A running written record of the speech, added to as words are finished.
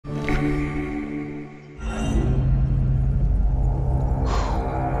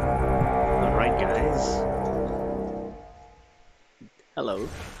Hello,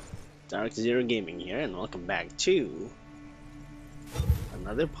 Dark Zero Gaming here, and welcome back to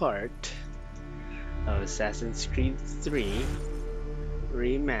another part of Assassin's Creed 3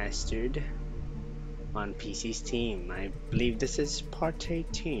 Remastered on PC Steam. I believe this is part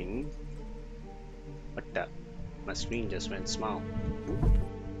 18. What the? My screen just went small.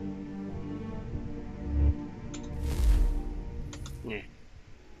 Yeah.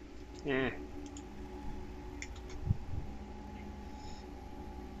 Yeah.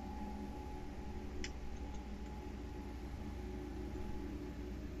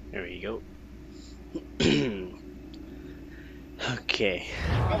 There we go. Okay,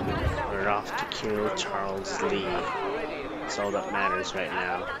 we're off to kill Charles Lee. That's all that matters right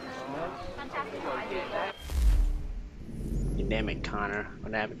now. Damn it, Connor,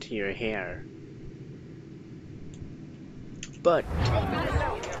 what happened to your hair? But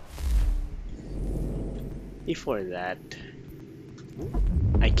before that,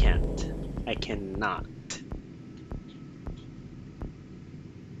 I cannot,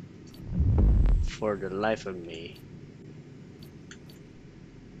 for the life of me,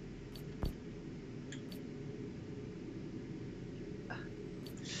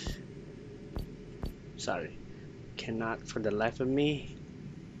 cannot for the life of me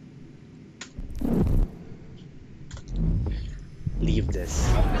leave this.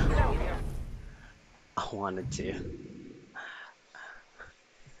 I wanted to.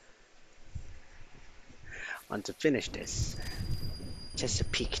 Want to finish this.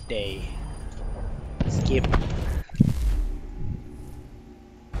 Chesapeake Day. Skip.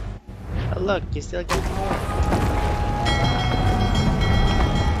 Oh look, you still get more.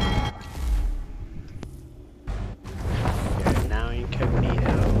 You're now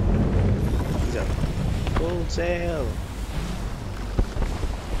incognito. He's a full sail.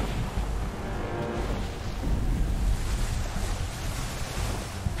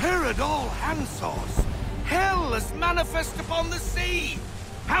 Herod all handsaws! Hell has manifest upon the sea!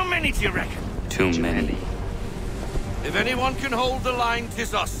 How many do you reckon? Too many. If anyone can hold the line,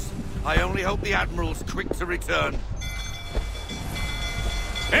 'tis us. I only hope the Admiral's quick to return.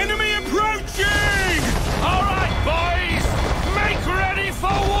 Enemy approaching! All right, boys! Make ready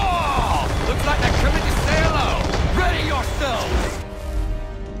for war! Looks like they're coming to say hello. Ready yourselves!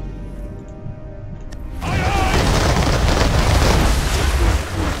 Aye, aye!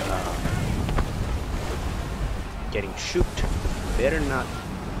 Getting shoot. Better not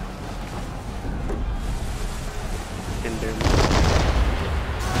hinder me.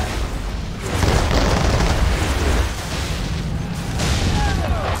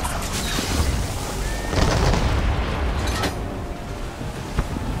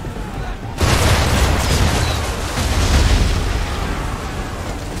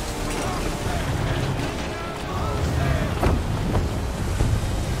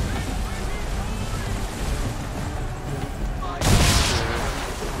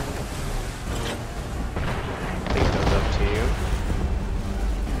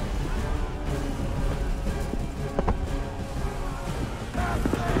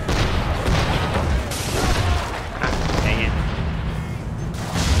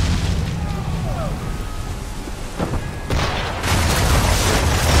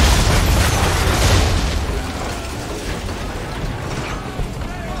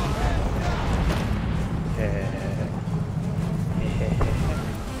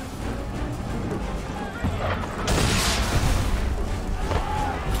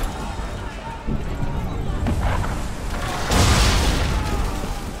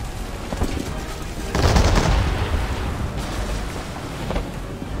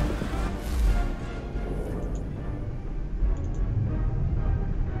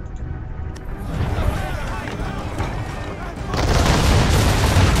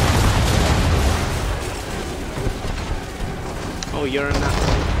 Oh, you're not.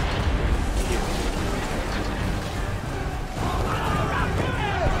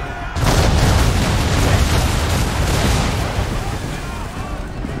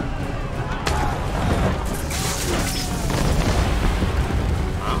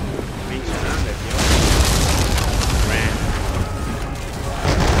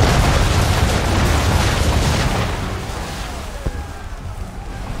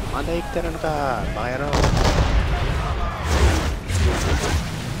 Ada iktaran ka, bayaro.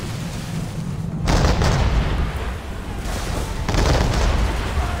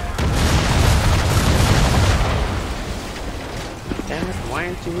 Damn it, why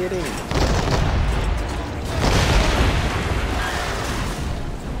aren't you hitting?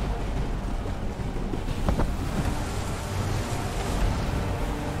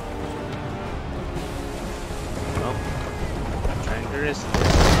 Well, I'm trying to risk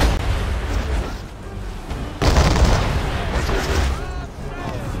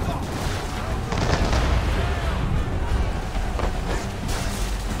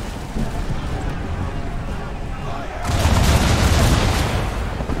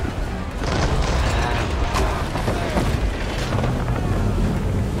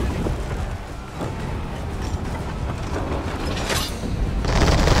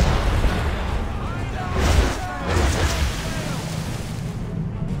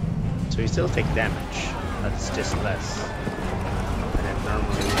still take damage. That's just less than it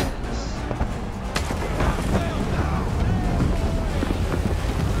normally is.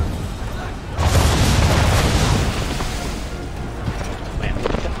 Man,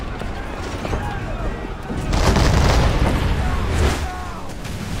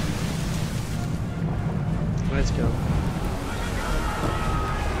 let's go.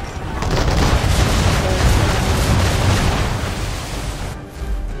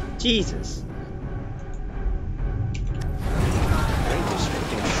 Jesus. Range is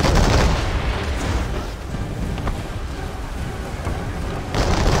freaking short.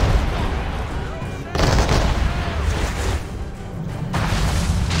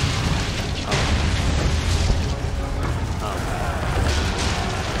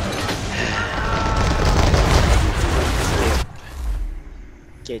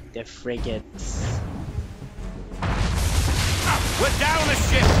 Get the frigates. We're down a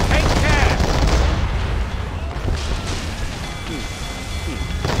ship. Take care.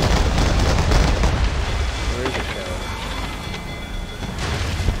 Where did it go?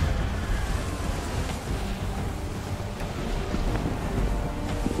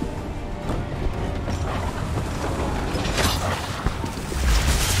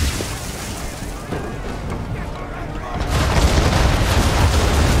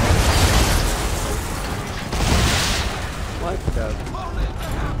 What the?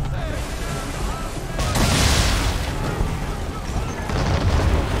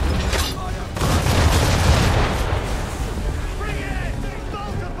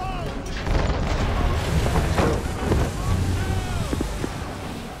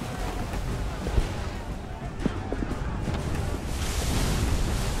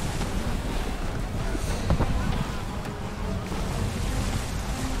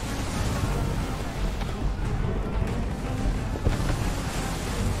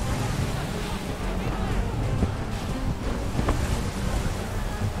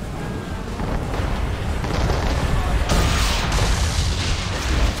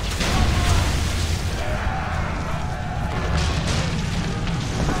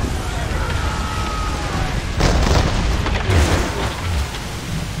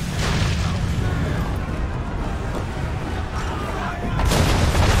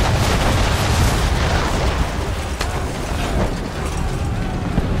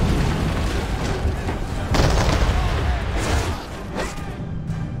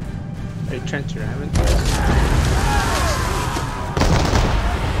 Are you trying to ram it?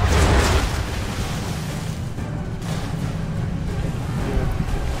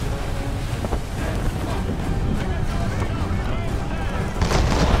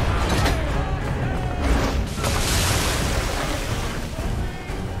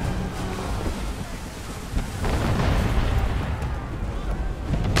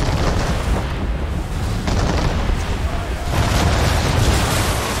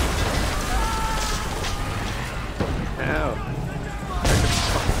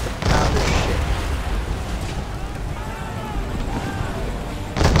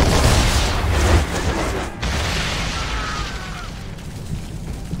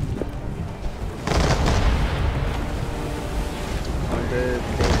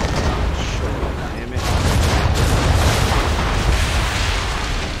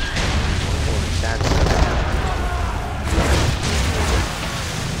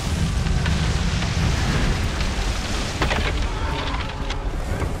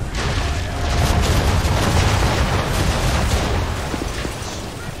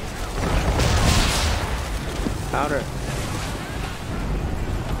 Powder.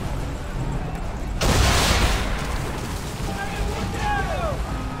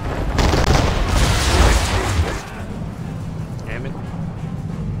 Damn it.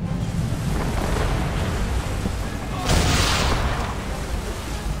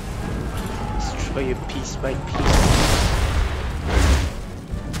 Destroy you piece by piece.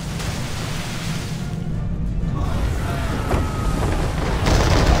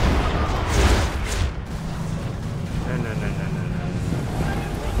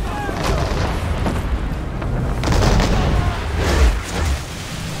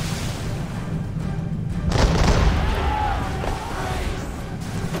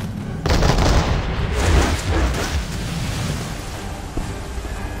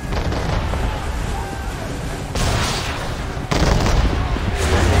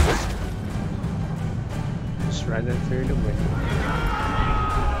 Rather through the window.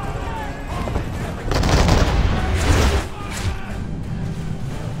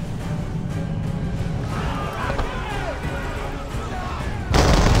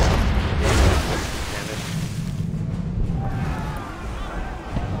 Damn it.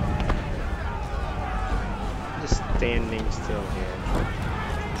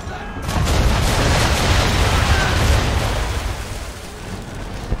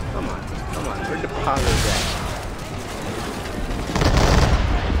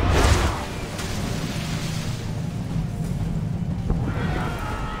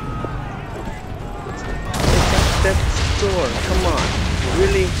 door. Come on.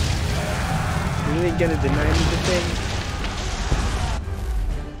 Really? Really gonna deny me the thing?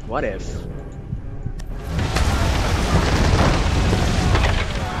 What if?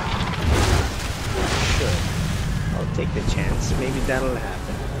 Sure. I'll take the chance. Maybe that'll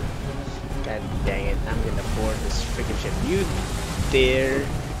happen. God dang it. I'm gonna board this freaking ship. You dare.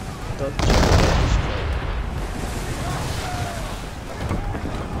 Don't you dare destroy it.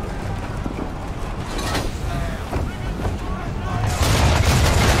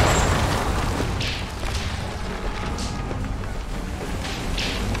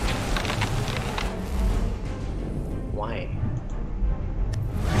 Why?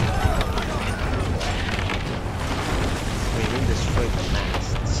 We will destroy the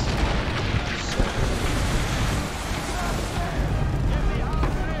masts. So.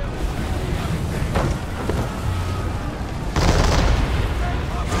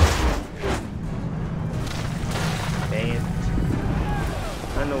 Dang it.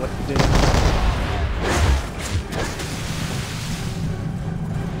 I don't know what to do.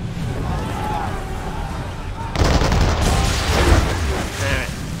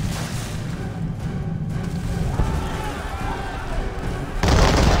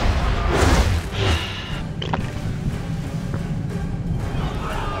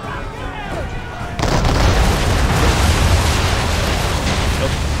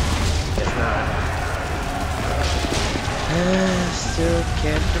 Still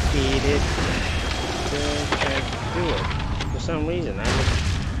can't defeat it. Still can't do it. For some reason, I don't.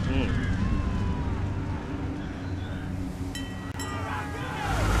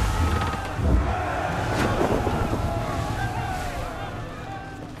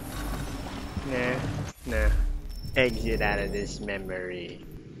 Nah. Exit out of this memory.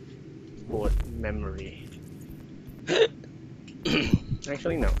 Board memory.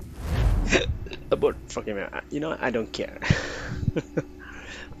 Actually, no. About fucking man. You know what? I don't care.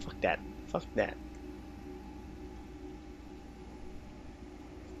 Fuck that. Fuck that.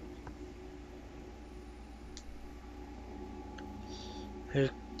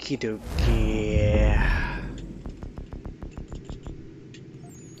 Okie dokie.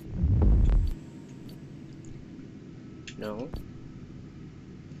 No.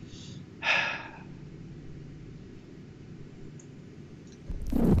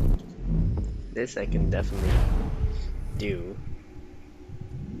 This I can definitely do.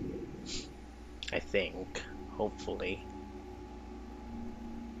 I think. Hopefully.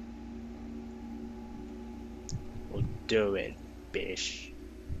 We'll do it, bish.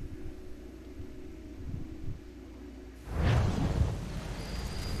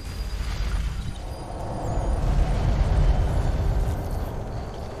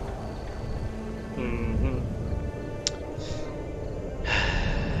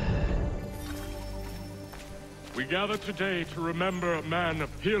 We gather today to remember a man of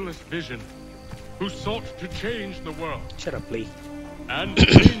peerless vision who sought to change the world. Shut up, Lee. And to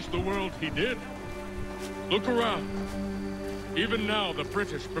change the world he did. Look around. Even now the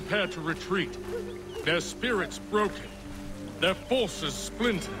British prepare to retreat. Their spirits broken. Their forces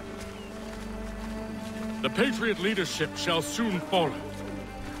splintered. The Patriot leadership shall soon follow.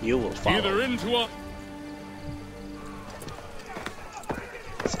 You will follow. Either into a...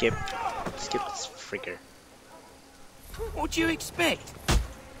 Skip this fricker. What do you expect?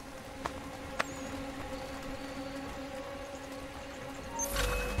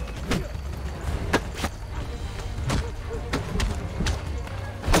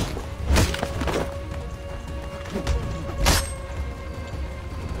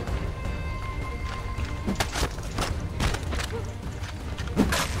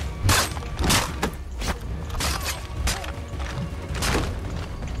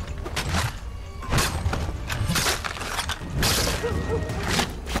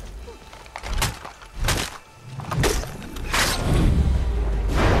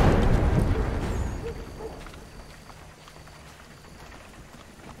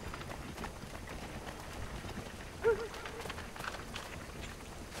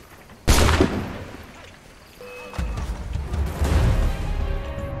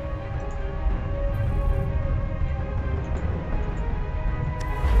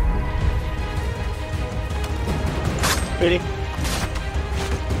 Really?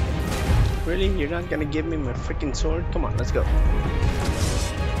 Really? You're not gonna give me my freaking sword? Come on, let's go.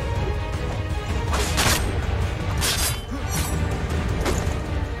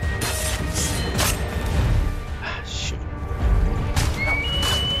 Ah, shoot.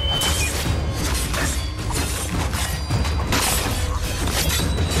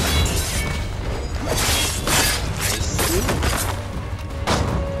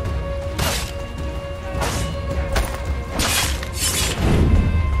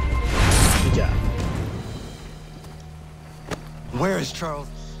 Where's Charles?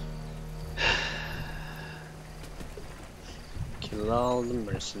 Kill all the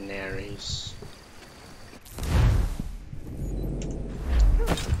mercenaries.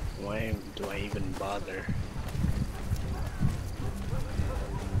 Why do I even bother?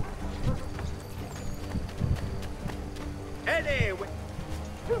 Anyway.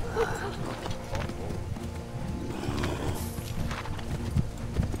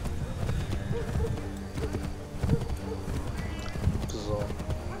 So.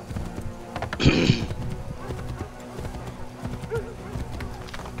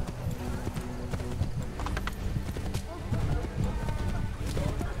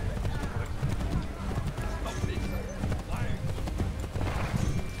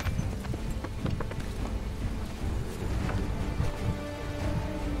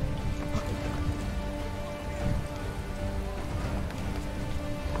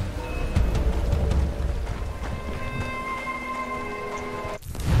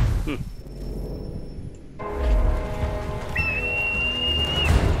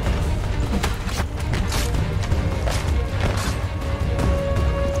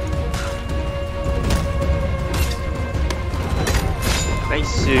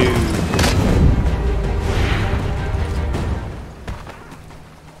 Nice.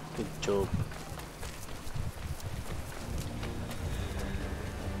 Good job.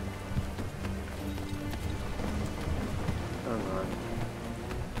 Hang on.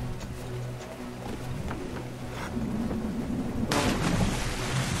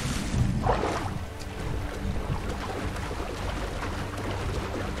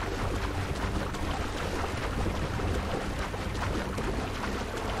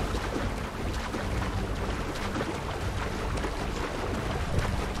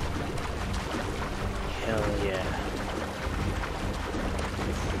 Hell yeah.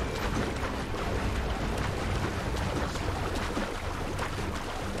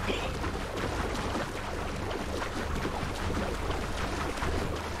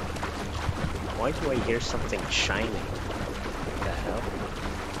 Why do I hear something shining? What the hell?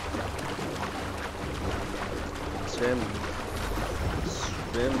 Swim.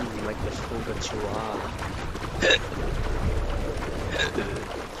 Swim like the fool that you are.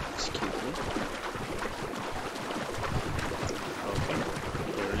 Excuse me. Okay.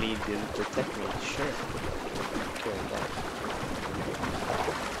 You really didn't detect me, sure. Okay, that.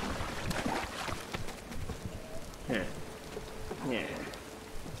 Yeah. Yeah.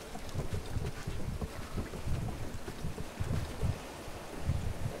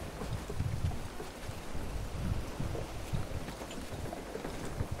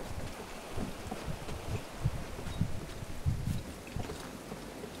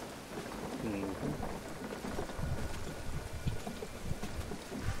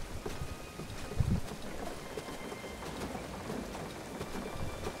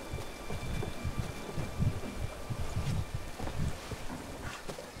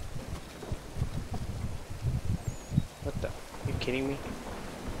 What the? Are you kidding me?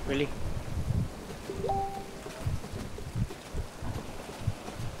 Really?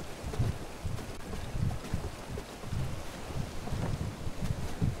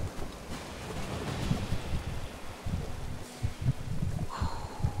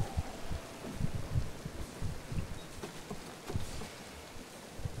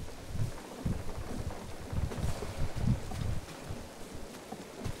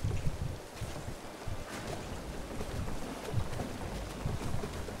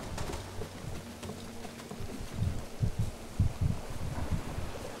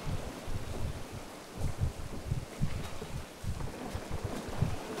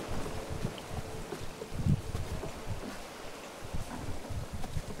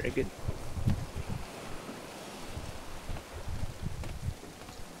 Very good.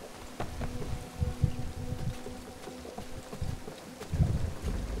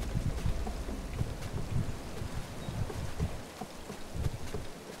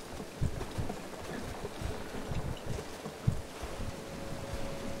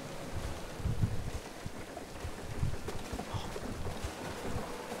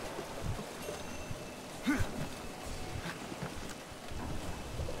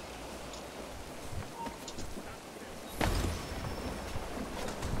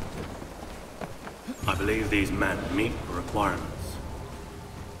 I believe these men meet the requirements.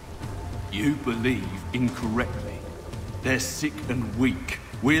 You believe incorrectly. They're sick and weak.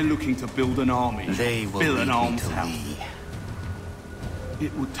 We're looking to build an army. They will fill an lead me arms to house. Lee.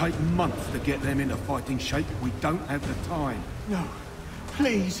 It would take months to get them into fighting shape. We don't have the time. No,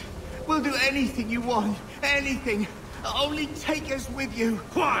 please. We'll do anything you want. Anything. Only take us with you.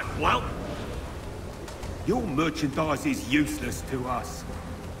 Quiet, well. Your merchandise is useless to us.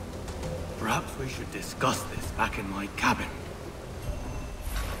 Perhaps we should discuss this back in my cabin.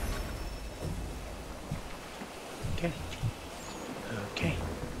 Okay. Okay.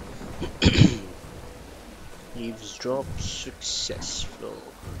 Eavesdrop successful.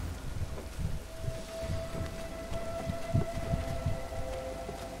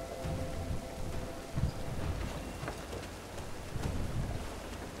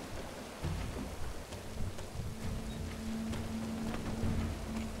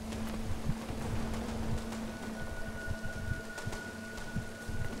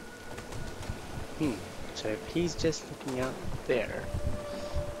 So if he's just looking out there,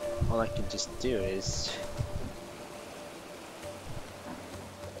 all I can just do is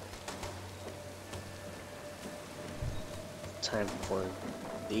time for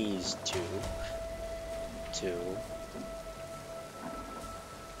these two to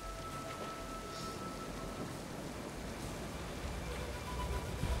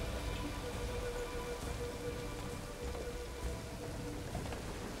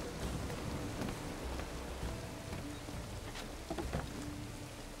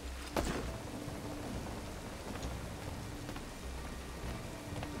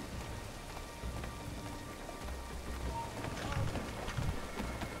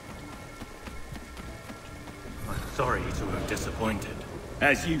Sorry to have disappointed.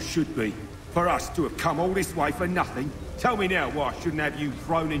 As you should be. For us to have come all this way for nothing. Tell me now why I shouldn't have you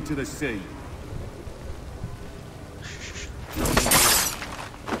thrown into the sea.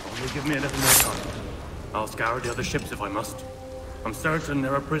 Only give me a little more time. I'll scour the other ships if I must. I'm certain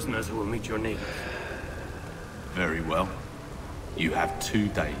there are prisoners who will meet your needs. Very well. You have 2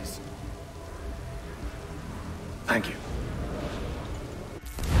 days. Thank you.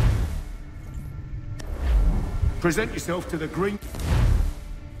 Present yourself to the Green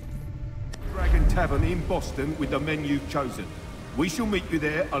Dragon Tavern in Boston with the men you've chosen. We shall meet you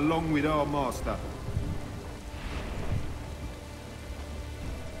there along with our master.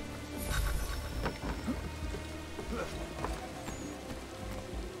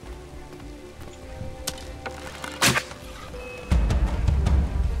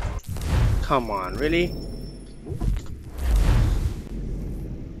 come on, really?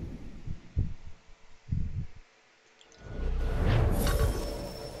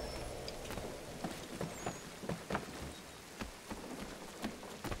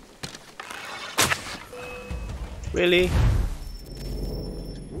 Really?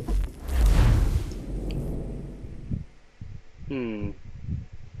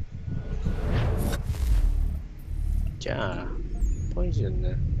 Yeah,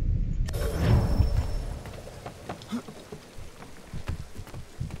 poison.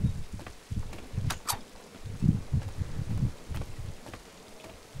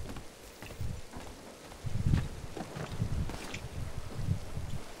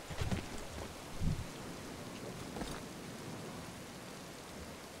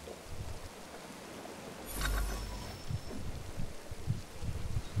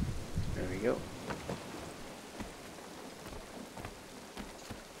 There we go.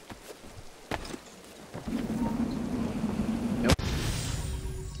 Nope.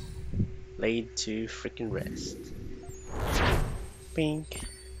 Laid to freaking rest. Pink.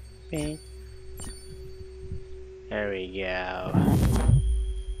 Pink. There we go.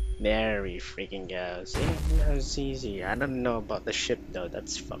 There we freaking go. See? That was easy. I don't know about the ship though.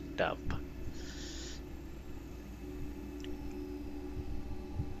 That's fucked up.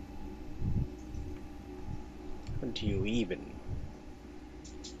 How do you even?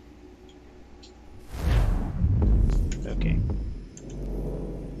 Okay.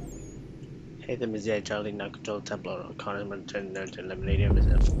 Hey, the Mizia Charlie now control Templar or Conman turn to eliminate him.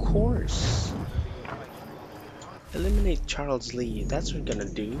 Of course. Eliminate Charles Lee. That's what we're gonna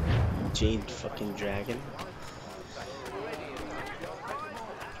do. Jade fucking dragon.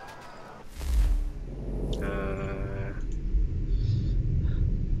 I'm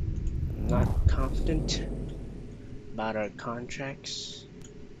not confident about our contracts.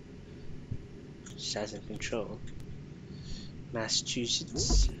 Assassin control.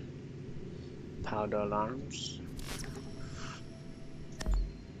 Massachusetts. Powder alarms.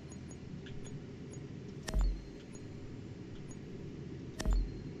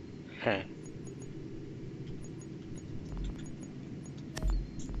 Hey.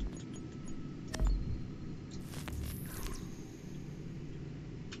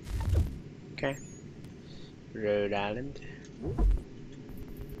 Okay. Rhode Island.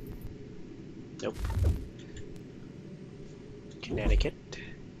 Nope. Connecticut.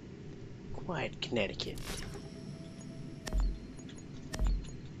 Quiet Connecticut.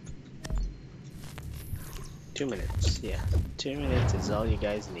 2 minutes. Yeah, 2 minutes is all you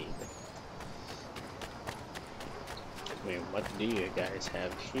guys need. Wait, what do you guys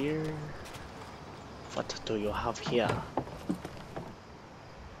have here? What do you have here?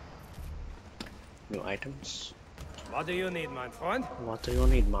 New items. What do you need, my friend? What do you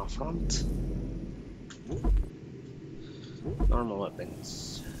need, my friend? Normal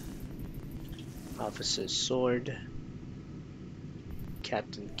weapons. Officer's sword.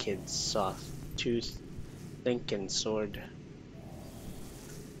 Captain Kidd's soft tooth. Lincoln sword.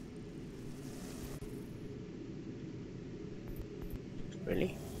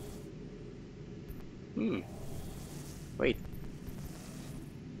 Really? Wait.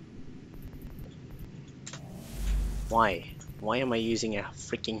 Why? Why am I using a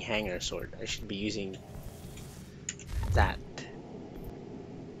freaking hanger sword? I should be using that.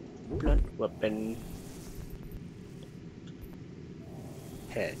 Blunt weapon.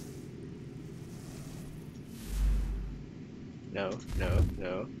 Head. No, no,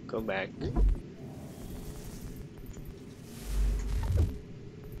 no. Go back.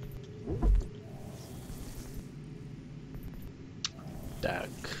 Duck.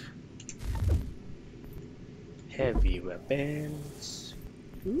 Heavy weapons.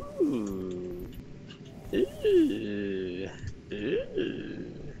 Ooh. Ooh.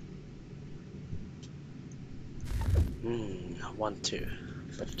 Ooh. I want to,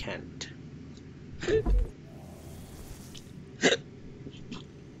 but can't.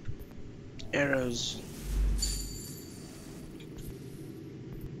 Arrows.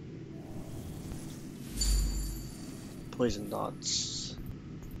 Poison dots.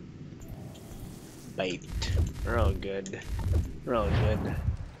 Bait. We're all good. We're all good.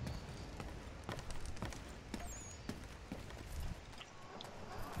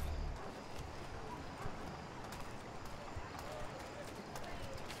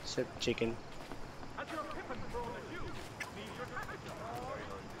 Except chicken.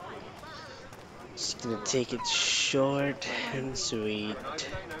 Just gonna take it short and sweet.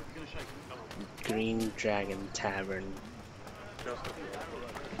 Green Dragon Tavern.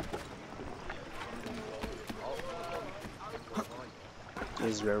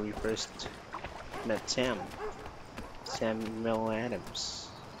 This is where we first met Samuel Adams.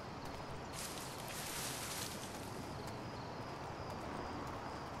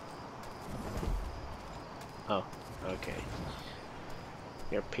 Oh, okay.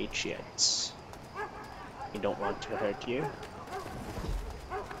 You're patriots. We don't want to hurt you.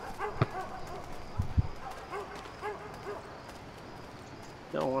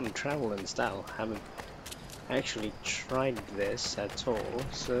 Don't want to travel in style. Haven't actually tried this at all,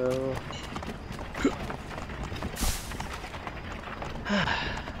 so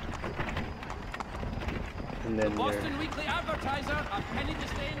and then Boston Weekly Advertiser, a penny to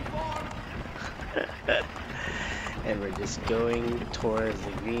stay informed. and we're just going towards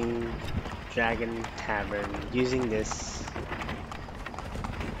the Green Dragon Tavern using this.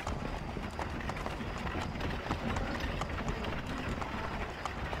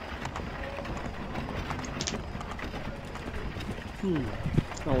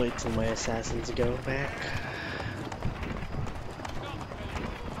 I'll wait till my assassins go back.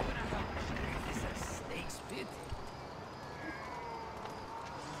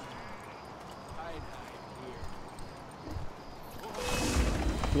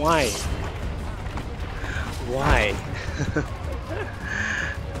 Why? Why?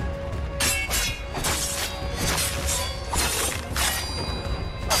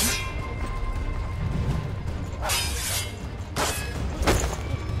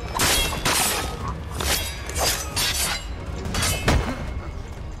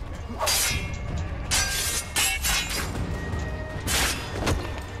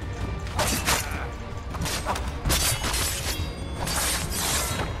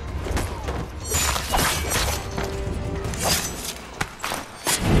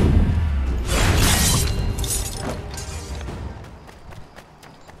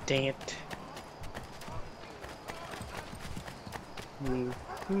 Dang it.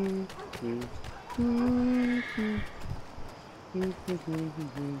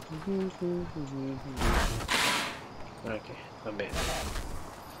 Okay, I'm in.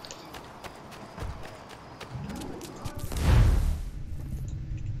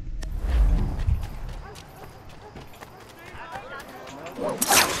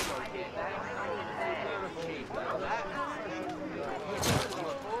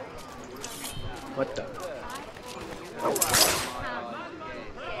 What the?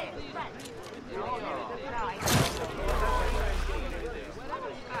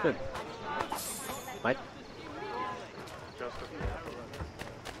 Good. What?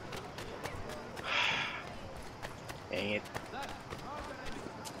 Dang it.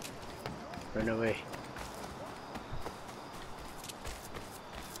 Run away.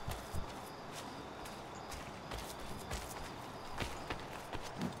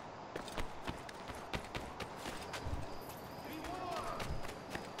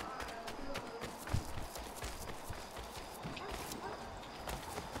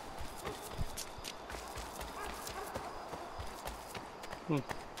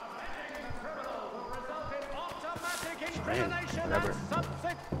 Friend, whatever.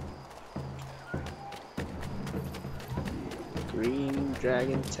 Green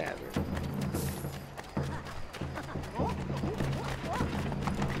Dragon Tavern.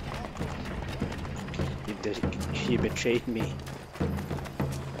 He betrayed me.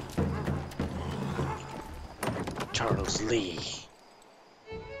 Charles Lee.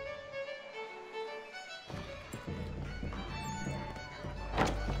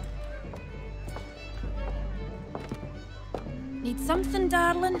 Need something,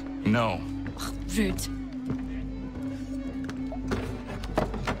 darling? No. Ugh, rude.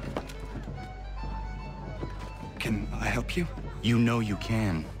 Can I help you? You know you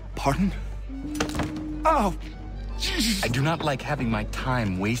can. Pardon? Oh! Jesus. I do not like having my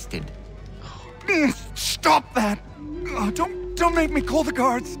time wasted. Stop that! Oh, don't make me call the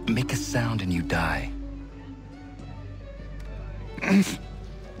guards! Make a sound and you die.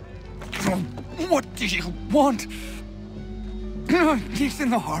 What do you want? He's in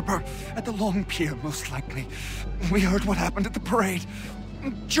the harbor, at the Long Pier, most likely. We heard what happened at the parade.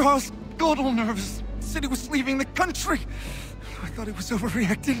 Charles got all nervous. Said he was leaving the country. I thought he was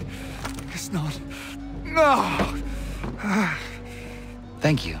overreacting. Guess not. No.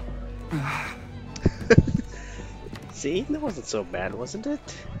 Thank you. See, that wasn't so bad, wasn't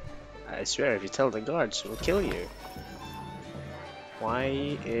it? I swear, if you tell the guards, we'll kill you.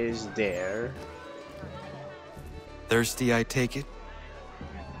 Why is there... Thirsty, I take it?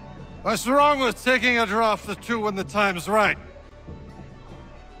 What's wrong with taking a draft or two when the time's right?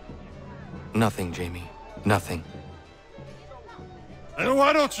 Nothing, Jamie. Nothing. And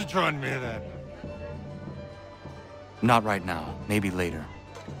why don't you join me then? Not right now. Maybe later.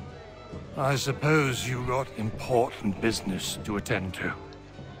 I suppose you got important business to attend to.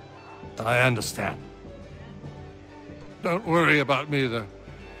 I understand. Don't worry about me, though.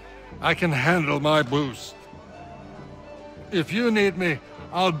 I can handle my boost. If you need me,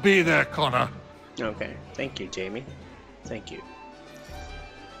 I'll be there, Connor. Okay, thank you, Jamie. Thank you.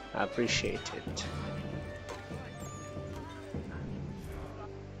 I appreciate it.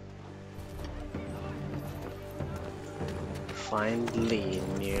 Find Lee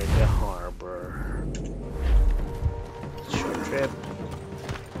near the harbor. Short trip.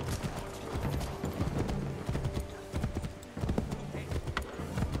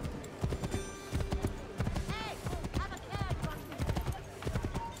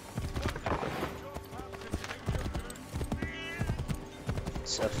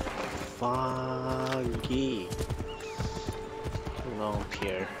 It's a foggy Long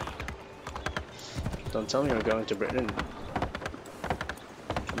Pier. Don't tell me we're going to Britain.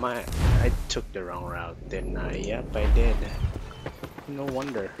 I took the wrong route, didn't I? Yep, I did. No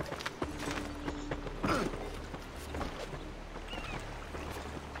wonder.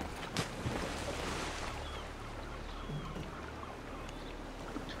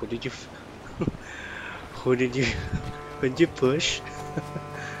 Who did you? Who did you push?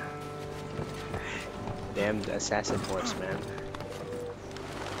 Damn the assassin horse, man.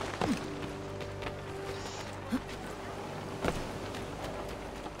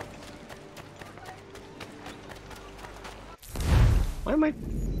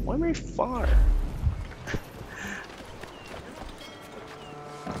 Why am I far?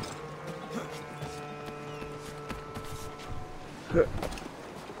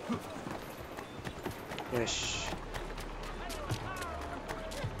 Yes.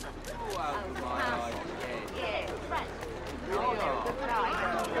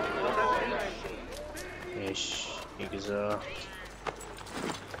 Yes, exhaust.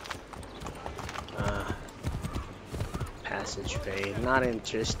 Passageway. Not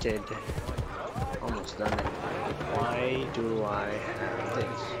interested. Almost done it. Why do I have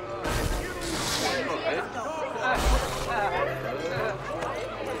this?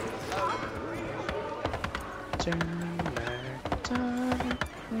 Turn back time.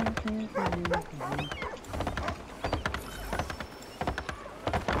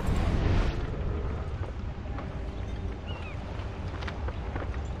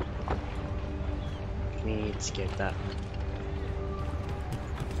 Let's get that.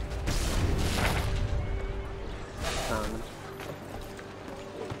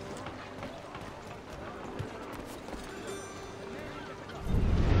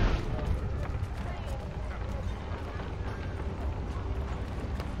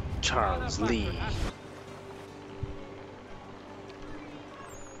 Charles Lee.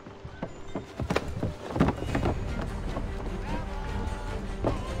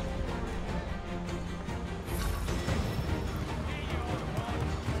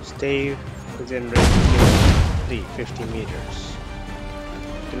 Stay within range 50 meters.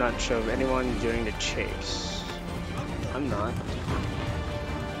 Do not shove anyone during the chase. I'm not.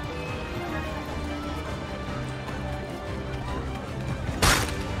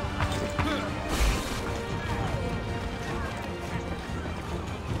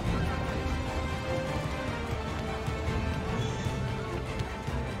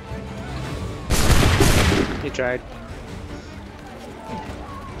 You tried.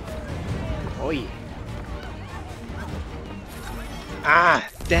 Oi. Ah,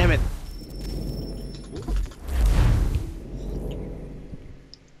 damn it.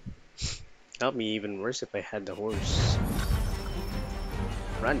 That'd be even worse if I had the horse.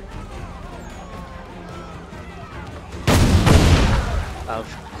 Run. Of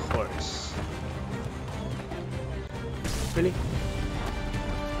course. Really?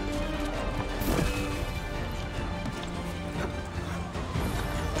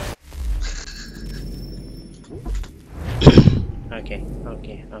 Okay.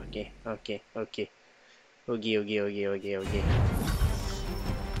 Okay.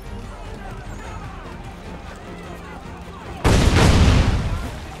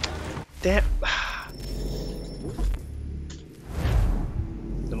 Damn.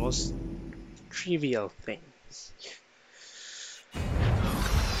 The most trivial things.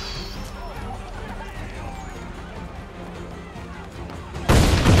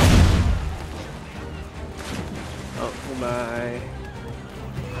 Oh my.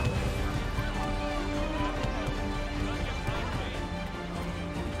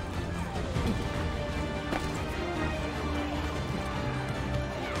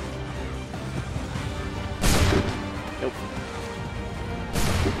 Nope.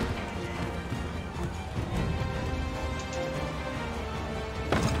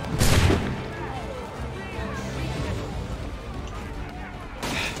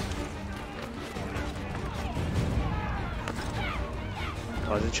 I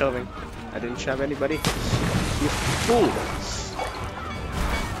wasn't shoving. I didn't shove anybody. You fools!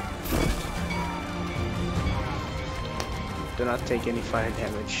 Do not take any fire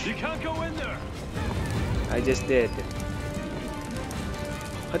damage. You can't go in there. I just did.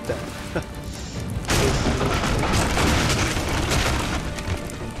 What the?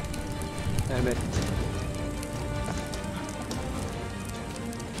 Damn it.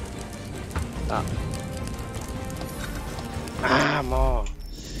 Ah. Ah, Mom.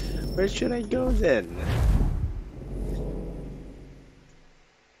 Where should I go then?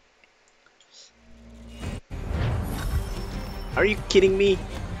 Are you kidding me?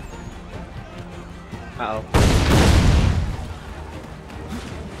 Uh-oh.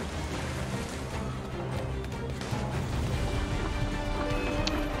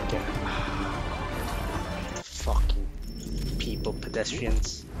 Okay. Fucking people,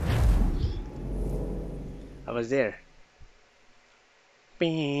 pedestrians. I was there.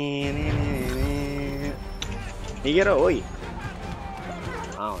 You gotta oi.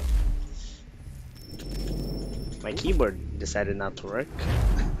 Wow. My keyboard decided not to work.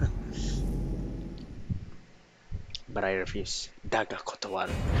 But I refuse. Daga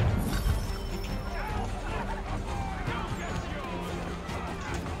kotowaru.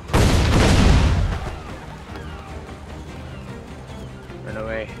 Run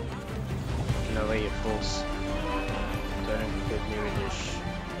away. Run away, you fools. Don't put me with your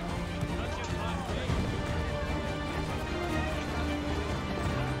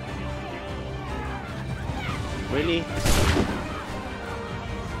Really?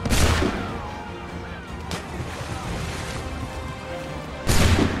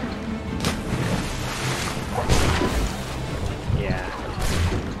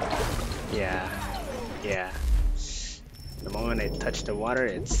 Yeah. The moment I touch the water,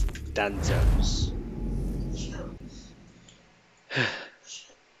 it's dunzos.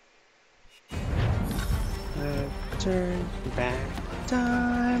 Turn back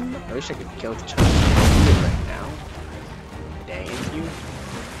time. I wish I could kill the child right now. Dang it, you.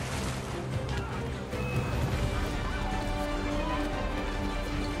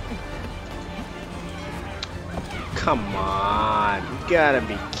 Come on, you gotta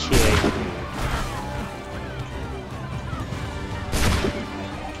be kidding me.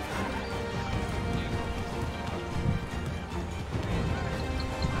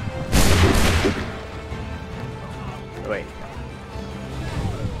 Wait.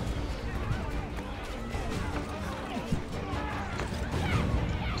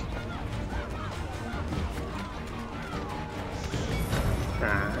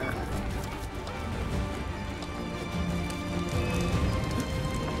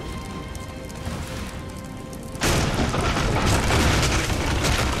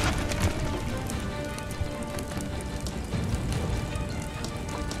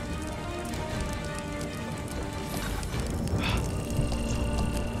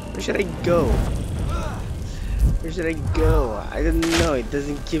 Where should I go? Where should I go? I don't know. It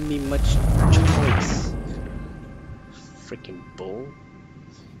doesn't give me much choice. Freaking bull.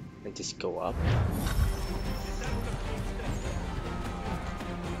 I just go up.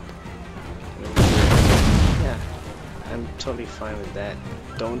 Yeah, I'm totally fine with that.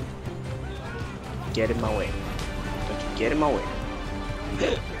 Don't get in my way. Don't you get in my way.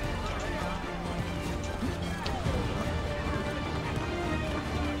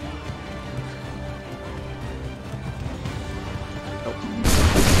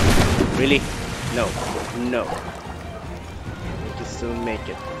 Really? No. No. We can still make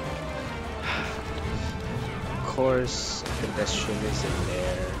it. Of course, pedestrian is in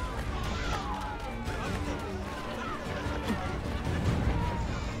there.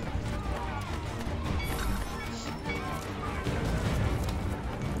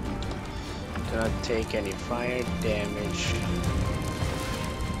 Do not take any fire damage.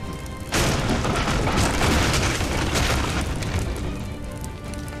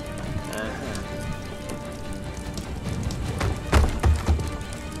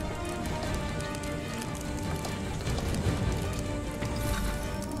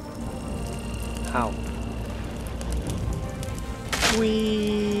 How?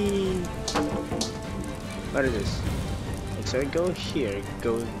 Whee! What is this? Like, so I go here,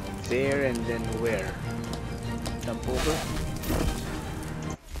 go there, and then where? Jump over?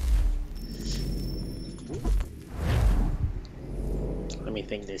 Let me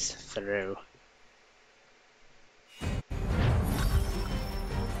think this through.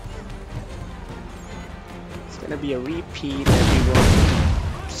 It's gonna be a repeat,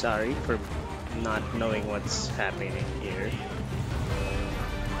 everyone. Sorry for not knowing what's happening here.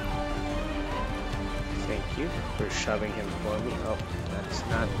 Thank you for shoving him for me. Oh, that's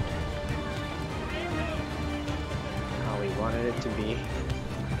not how we wanted it to be.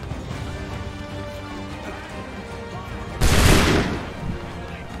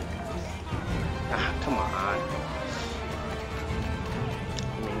 Ah, come on.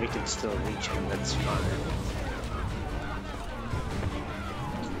 I mean, we can still reach him, that's fine.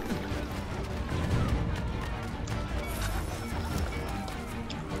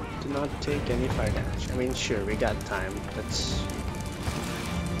 Not take any fire damage. I mean, sure, we got time. Let's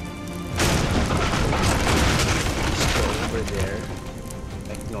go over there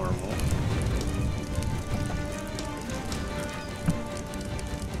like normal.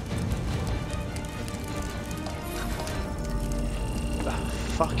 The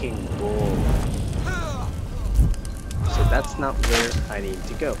fucking bull. So that's not where I need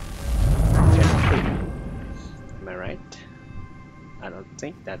to go. Am I right? I don't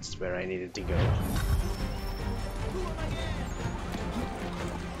think that's where I needed to go.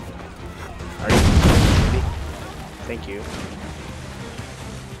 Are you ready? Thank you.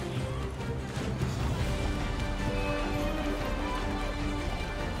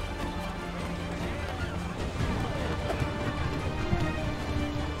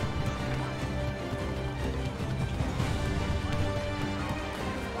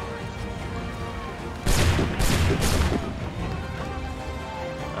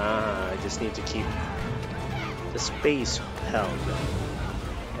 Need to keep the space held,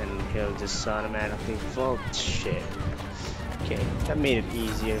 and he'll just automatically vault shit. Okay, that made it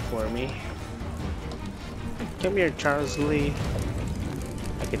easier for me. Come here, Charles Lee.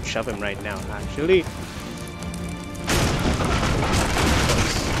 I can shove him right now, actually.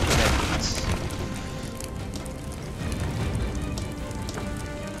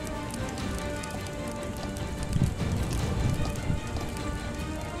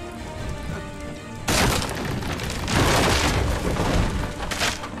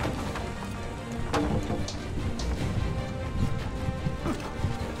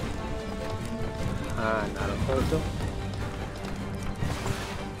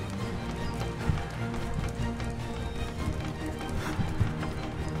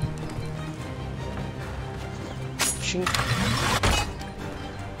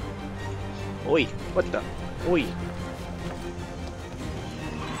 Oi, what the? Oi.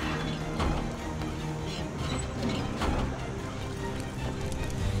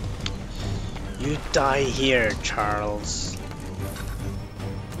 You die here, Charles.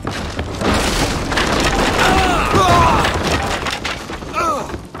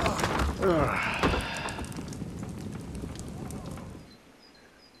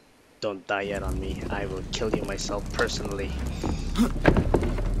 Don't die yet on me. I will kill you myself personally.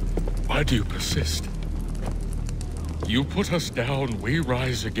 Why do you persist? You put us down, we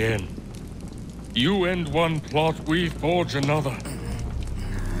rise again. You end one plot, we forge another.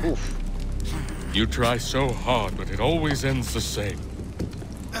 Oof. You try so hard, but it always ends the same.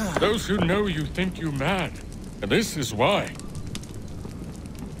 Those who know you think you mad, and this is why.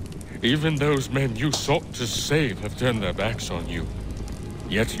 Even those men you sought to save have turned their backs on you.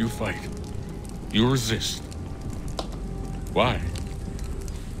 Yet you fight. You resist. Why?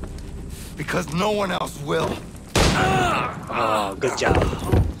 Because no one else will. Oh, good job.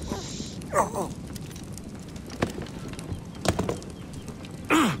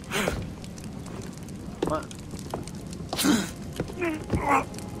 What?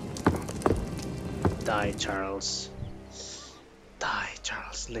 Die, Charles. Die,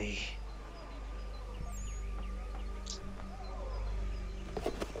 Charles Lee.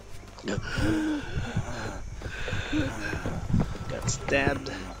 Got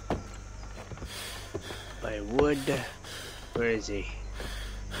stabbed by wood. Where is he?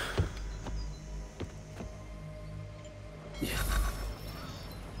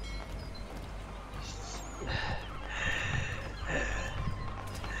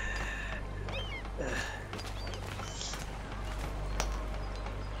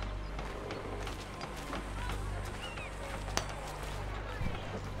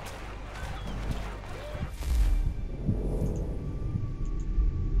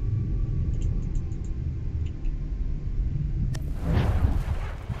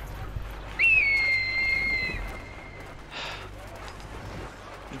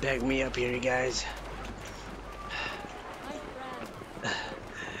 Bag me up here, you guys.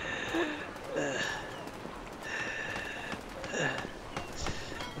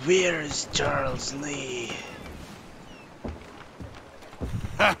 Where is Charles Lee?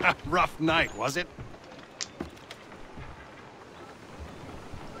 Rough night, was it?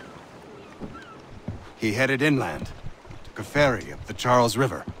 He headed inland, took a ferry up the Charles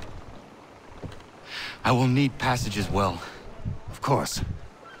River. I will need passage as well. Of course.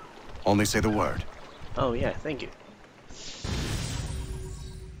 Only say the word. Oh yeah, thank you.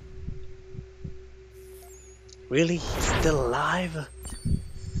 Really? He's still alive?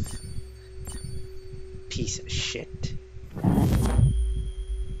 Piece of shit.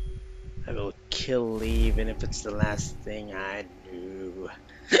 I will kill Lee even if it's the last thing I do.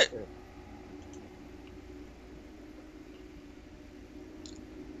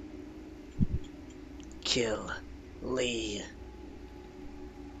 Kill Lee.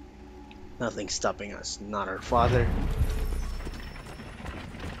 Nothing's stopping us, not our father.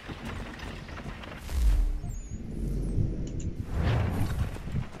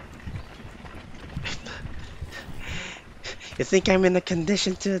 You think I'm in a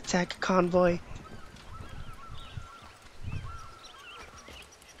condition to attack a convoy?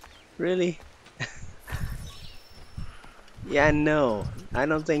 Really? Yeah, no. I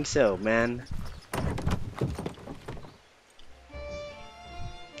don't think so, man.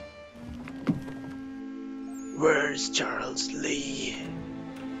 Where's Charles Lee?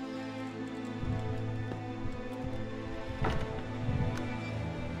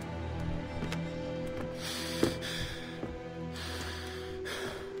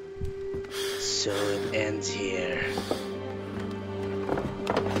 So it ends here.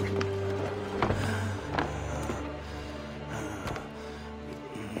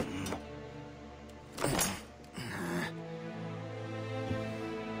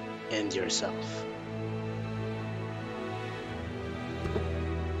 End yourself.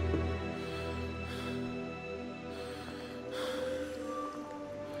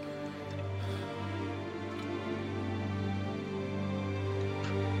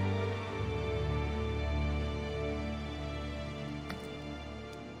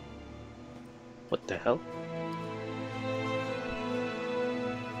 What the hell?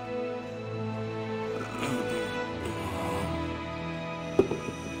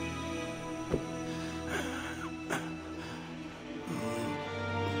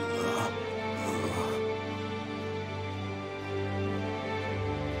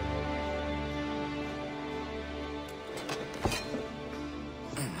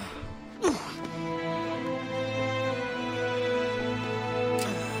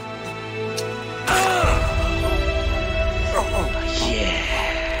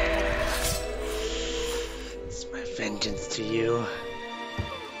 Vengeance to you.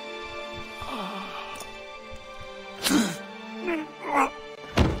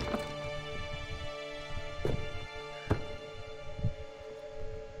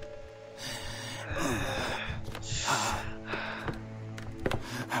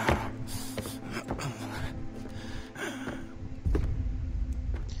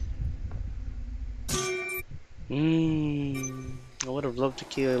 I would have loved to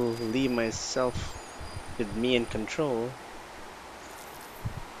kill Lee myself. With me in control,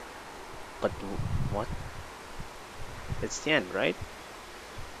 but what? It's the end, right?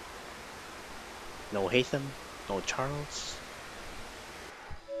 No Hatham, no Charles.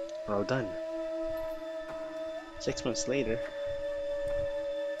 We're all done. 6 months later.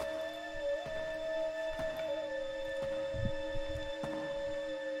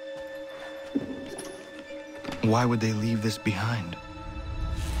 Why would they leave this behind?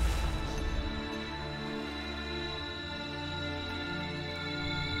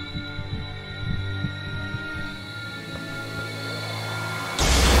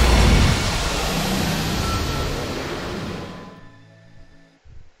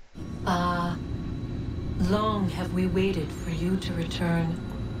 Long have we waited for you to return.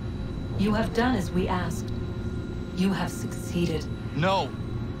 You have done as we asked. You have succeeded. No,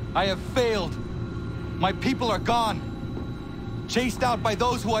 I have failed. My people are gone. Chased out by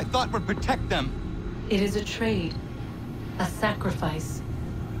those who I thought would protect them. It is a trade, a sacrifice,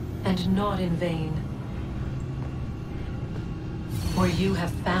 and not in vain. For you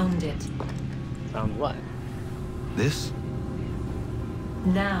have found it. Found what? This?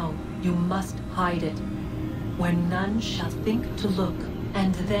 Now you must hide it, where none shall think to look,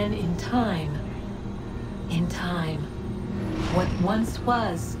 and then in time, what once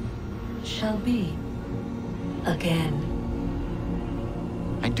was, shall be again.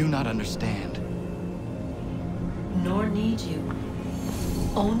 I do not understand. Nor need you.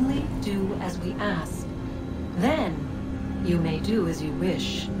 Only do as we ask. Then, you may do as you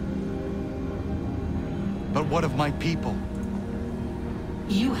wish. But what of my people?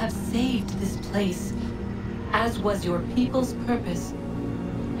 You have saved this place, as was your people's purpose,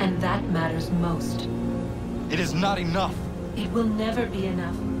 and that matters most. It is not enough. It will never be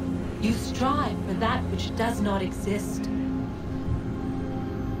enough. You strive for that which does not exist.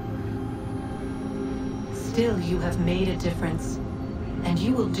 Still, you have made a difference, and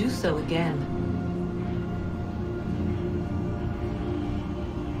you will do so again.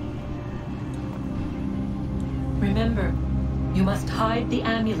 Remember, you must hide the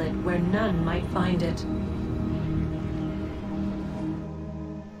amulet where none might find it.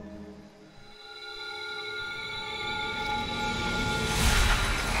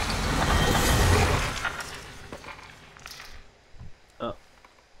 Oh.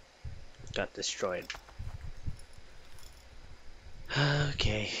 Got destroyed.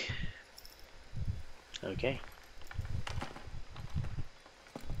 Okay. Okay.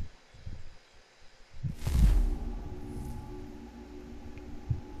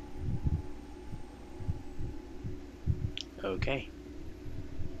 Okay.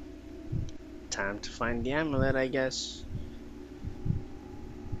 Time to find the amulet, I guess.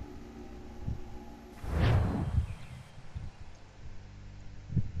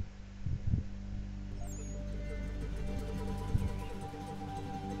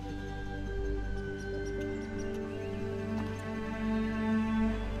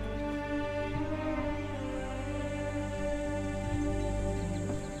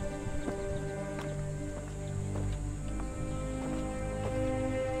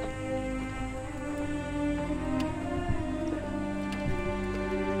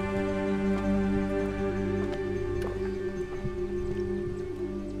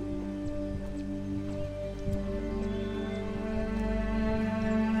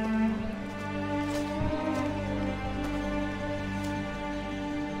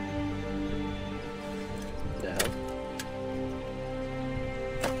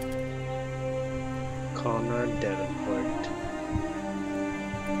 Connor Davenport.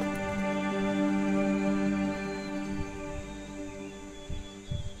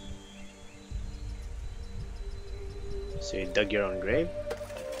 So you dug your own grave?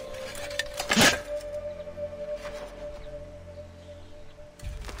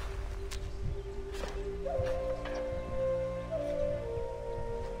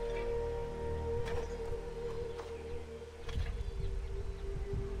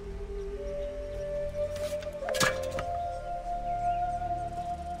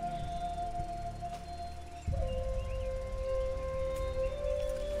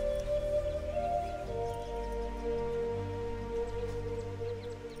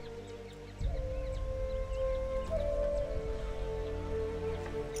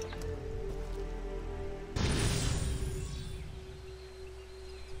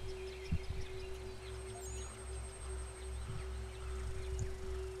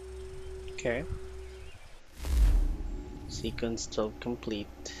 Okay. Sequence still complete.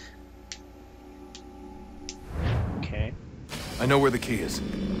 Okay. I know where the key is.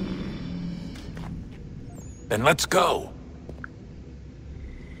 Then let's go.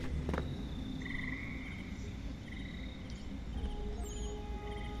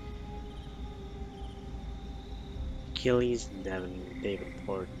 Achilles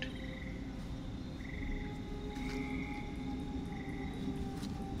Davenport.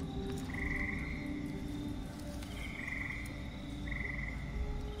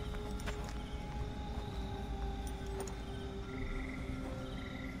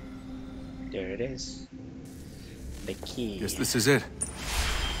 Here it is. The key. Guess this is it.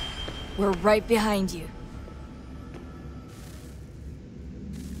 We're right behind you.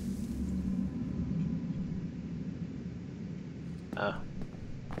 Oh.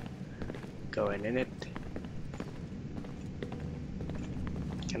 Going in it.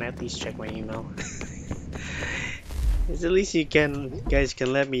 Can I at least check my email? It's the least you guys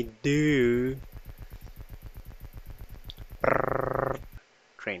can let me do.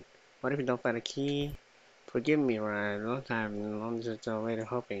 Train. What if you don't find a key? Forgive me, Ryan. Long time, I'm just waiting,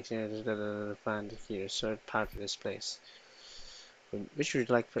 hoping to find the key to sort part of this place. Which would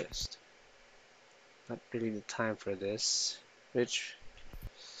you like first? Not really the time for this. Which?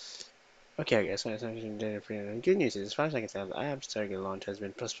 Okay, I guess I'm data free. Good news is, as far as I can tell, the IAP's target launch has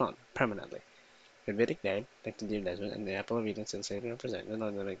been postponed permanently. With Vedic dead, thanks to Dear Desmond, and the apple of Eden still safe and present, no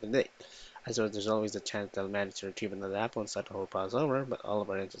longer make the date. I suppose there's always the chance they'll manage to retrieve another apple and start the whole process over, but all of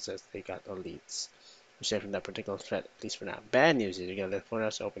our intel says they got no leads. We're safe from that particular threat, at least for now. Bad news is you gotta let 4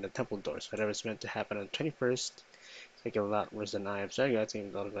 hours to open the temple doors. Whatever's meant to happen on the 21st, take a lot worse than I am. Sorry, I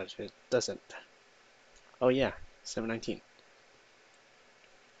think a lot of it doesn't. Oh yeah, 719.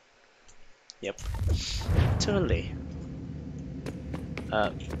 Yep. Totally.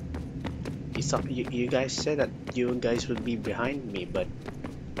 You guys said that you guys would be behind me, but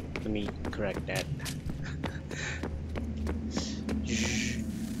let me correct that.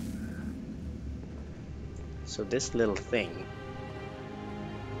 So this little thing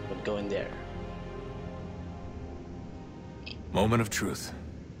would go in there. Moment of truth.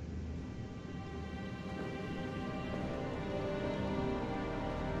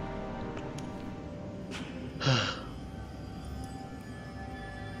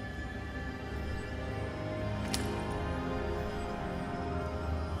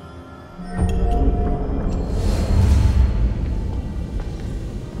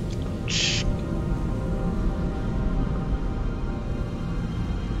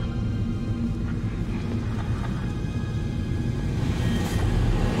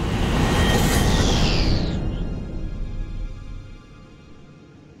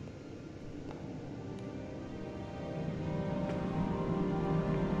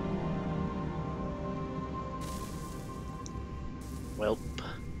 Welp.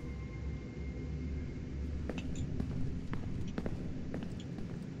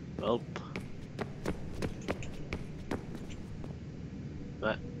 Welp.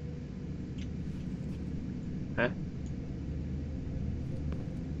 What? Huh?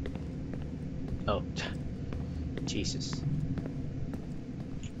 Oh. Jesus.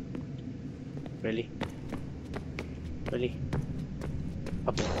 Really? Really?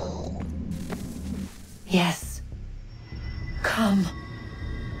 Up. Yes. Come.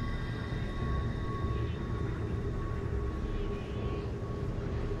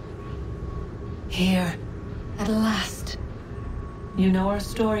 Here, at last. You know our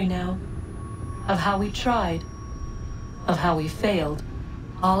story now. Of how we tried. Of how we failed.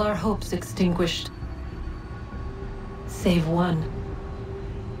 All our hopes extinguished. Save one.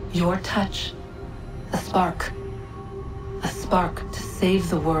 Your touch. A spark. A spark to save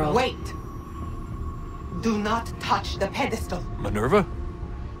the world. Wait! Do not touch the pedestal. Minerva?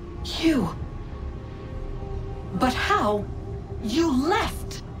 You. But how? You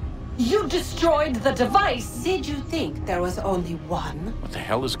left. You destroyed the device. Did you think there was only one? What the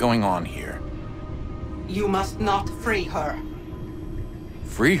hell is going on here? You must not free her.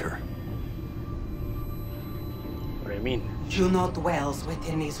 Free her? What do you mean? Juno dwells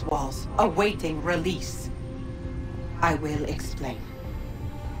within these walls, awaiting release. I will explain.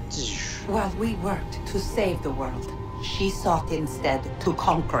 While we worked to save the world, she sought instead to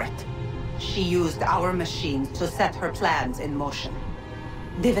conquer it. She used our machines to set her plans in motion.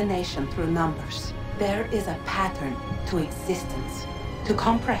 Divination through numbers. There is a pattern to existence. To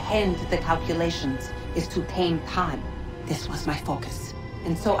comprehend the calculations is to tame time. This was my focus.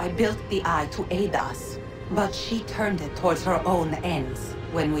 And so I built the eye to aid us. But she turned it towards her own ends.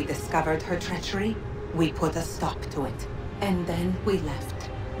 When we discovered her treachery, we put a stop to it. And then we left.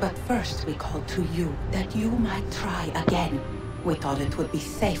 But first we called to you, that you might try again. We thought it would be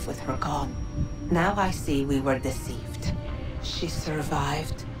safe with her gone. Now I see we were deceived. She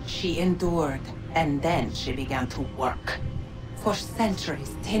survived, she endured, and then she began to work. For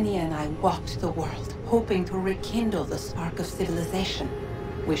centuries, Tinny and I walked the world, hoping to rekindle the spark of civilization.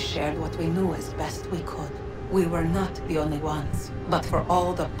 We shared what we knew as best we could. We were not the only ones, but for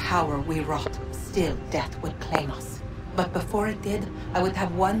all the power we wrought, still death would claim us. But before it did, I would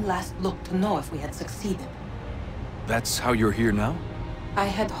have one last look to know if we had succeeded. That's how you're here now? I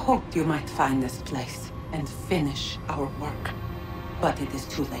had hoped you might find this place and finish our work. But it is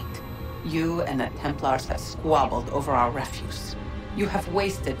too late. You and the Templars have squabbled over our refuse. You have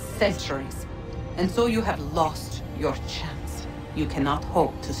wasted centuries, and so you have lost your chance. You cannot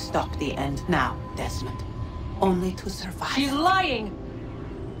hope to stop the end now, Desmond. Only to survive. She's lying!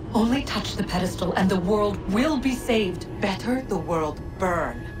 Only touch the pedestal and the world will be saved. Better the world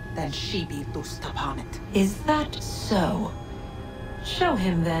burn than she be loosed upon it. Is that so? Show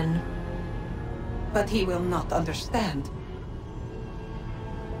him then. But he will not understand.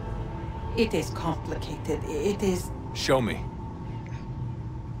 It is complicated. It is... Show me.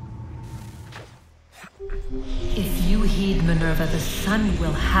 If you heed Minerva, the sun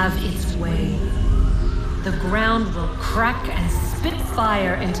will have its way. The ground will crack and spit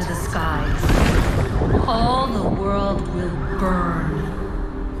fire into the skies. All the world will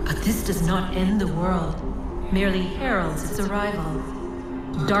burn. But this does not end the world, merely heralds its arrival.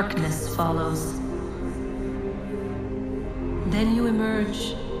 Darkness follows. Then you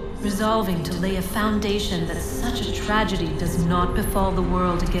emerge, resolving to lay a foundation that such a tragedy does not befall the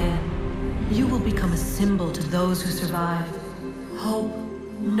world again. You will become a symbol to those who survive. Hope,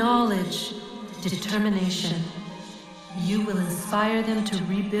 knowledge, determination. You will inspire them to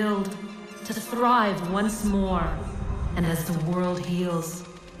rebuild, to thrive once more. And as the world heals,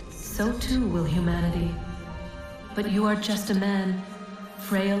 so too will humanity. But you are just a man,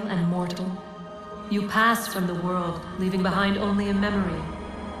 frail and mortal. You pass from the world, leaving behind only a memory.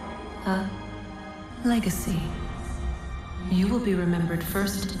 A legacy. You will be remembered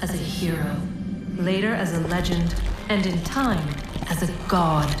first as a hero, later as a legend, and in time, as a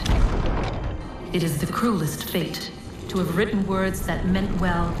god. It is the cruelest fate, to have written words that meant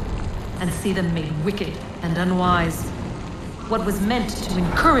well, and see them made wicked and unwise. What was meant to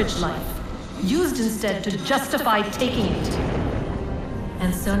encourage life, used instead to justify taking it.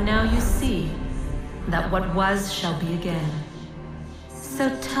 And so now you see that what was shall be again.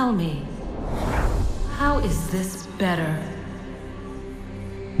 So tell me, how is this better?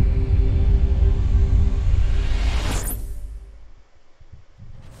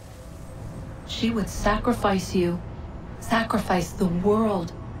 She would sacrifice you, sacrifice the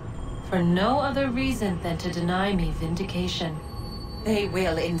world, for no other reason than to deny me vindication. They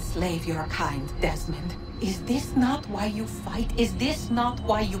will enslave your kind, Desmond. Is this not why you fight? Is this not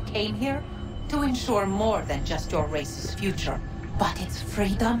why you came here? To ensure more than just your race's future, but its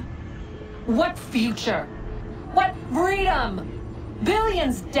freedom? What future? What freedom?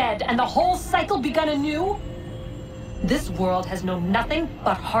 Billions dead and the whole cycle begun anew? This world has known nothing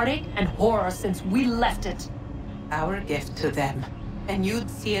but heartache and horror since we left it. Our gift to them, and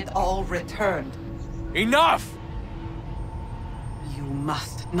you'd see it all returned. Enough! You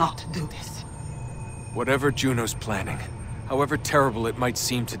must not do this. Whatever Juno's planning, however terrible it might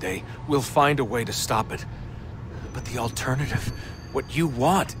seem today, we'll find a way to stop it. But the alternative, what you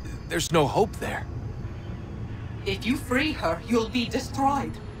want, there's no hope there. If you free her, you'll be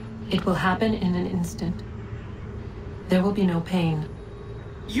destroyed. It will happen in an instant. There will be no pain.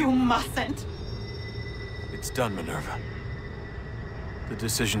 You mustn't. It's done, Minerva. The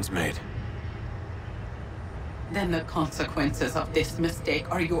decision's made. Then the consequences of this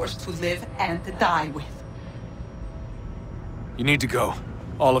mistake are yours to live and die with. You need to go.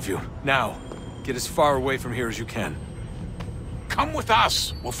 All of you. Now. Get as far away from here as you can. Come with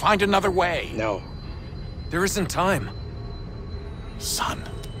us. We'll find another way. No. There isn't time. Son.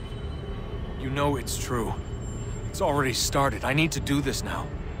 You know it's true. It's already started. I need to do this now.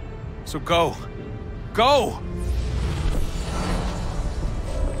 So go. Go!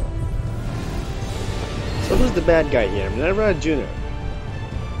 So who's the bad guy here? Minerva or Juno?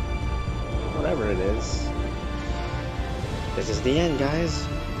 Whatever it is. This is the end, guys.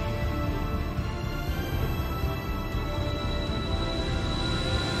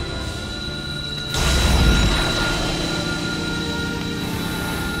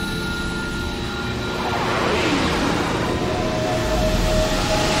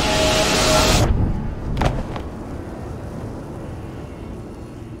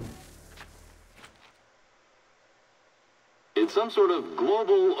 It's some sort of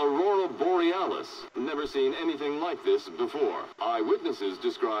global aurora borealis. Never seen anything like this before. Eyewitnesses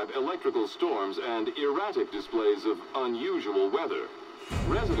describe electrical storms and erratic displays of unusual weather.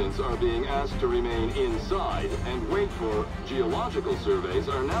 Residents are being asked to remain inside and wait for geological surveys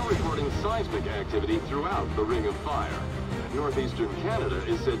are now reporting seismic activity throughout the Ring of Fire. Northeastern Canada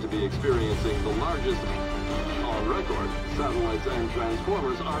is said to be experiencing the largest on record. Satellites and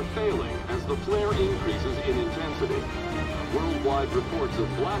transformers are failing as the flare increases in intensity. Worldwide reports of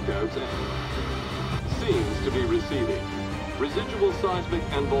blackouts seems to be receding. Residual seismic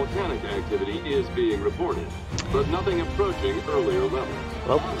and volcanic activity is being reported, but nothing approaching earlier levels.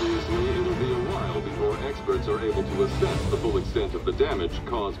 Obviously, it'll be a while before experts are able to assess the full extent of the damage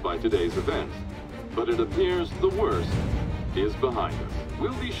caused by today's event. But it appears the worst is behind us.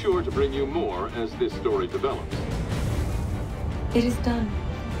 We'll be sure to bring you more as this story develops. It is done.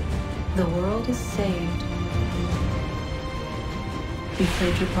 The world is saved. You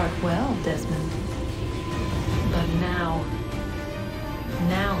played your part well, Desmond. But now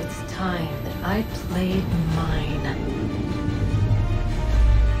it's time that I played mine.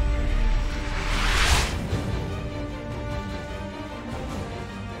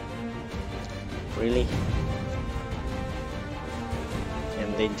 Really?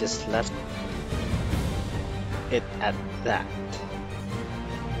 And they just left it at that.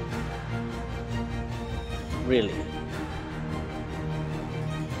 Really?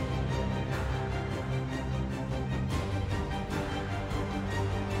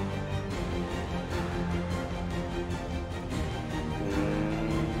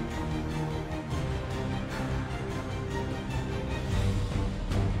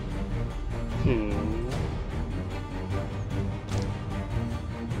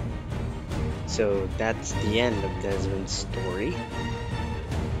 So that's the end of Desmond's story.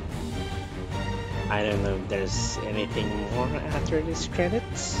 I don't know if there's anything more after these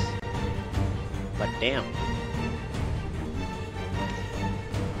credits, but damn.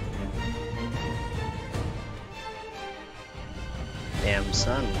 Damn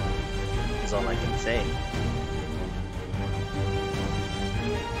son, is all I can say.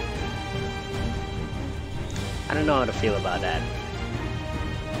 I don't know how to feel about that.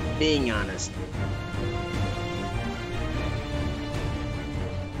 Being honest.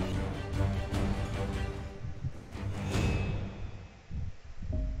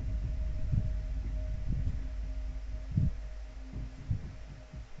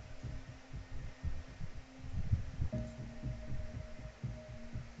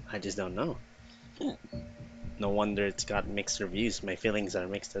 I just don't know. No wonder it's got mixed reviews. My feelings are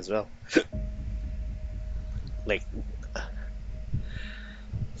mixed as well. Like,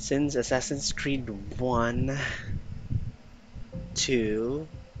 since Assassin's Creed 1, 2,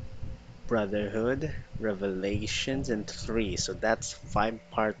 Brotherhood, Revelations, and 3. So that's 5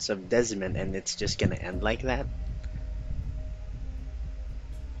 parts of Desmond, and it's just gonna end like that?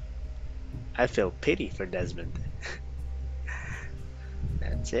 I feel pity for Desmond.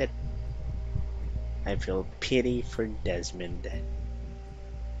 That's it. I feel pity for Desmond.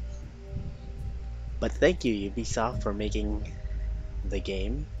 But thank you, Ubisoft, for making the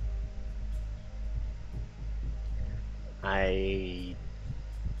game.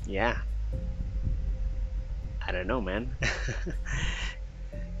 Yeah. I don't know, man.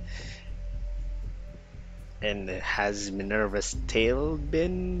 And has Minerva's tale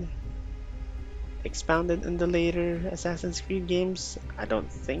been expounded in the later Assassin's Creed games? I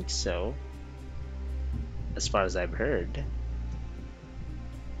don't think so, as far as I've heard.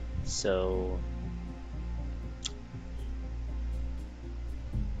 So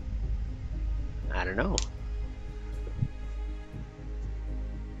I don't know.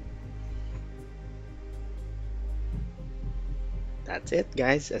 That's it,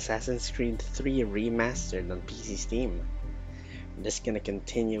 guys. Assassin's Creed 3 Remastered on PC Steam. I'm just gonna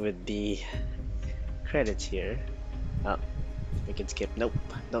continue with the credits here. Oh, we can skip. Nope,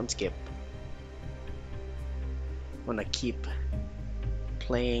 don't skip. Wanna keep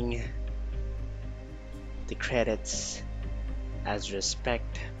playing the credits as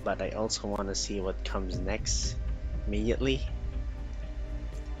respect, but I also want to see what comes next immediately.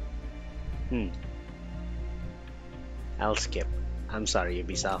 I'll skip. I'm sorry,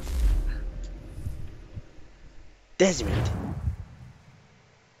 Ubisoft. Desmond,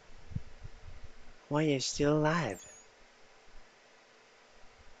 why are you still alive?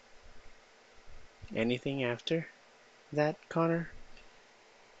 Anything after that, Connor?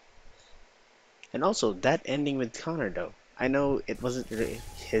 And also, that ending with Connor, though. I know it wasn't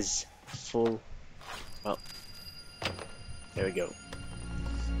his full... Well, there we go.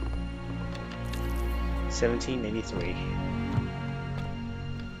 1783.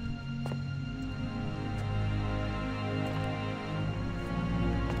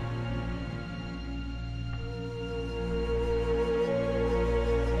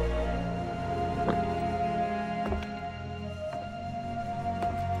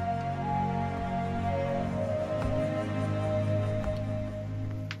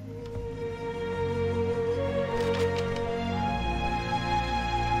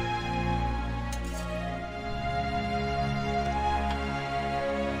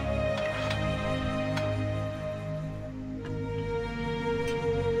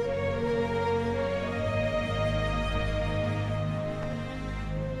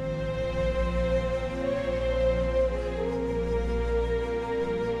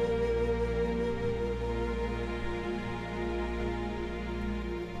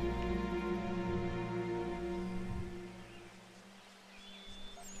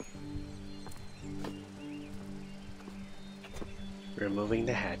 Removing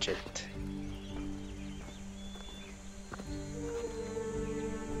the hatchet.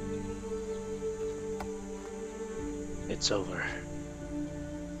 It's over.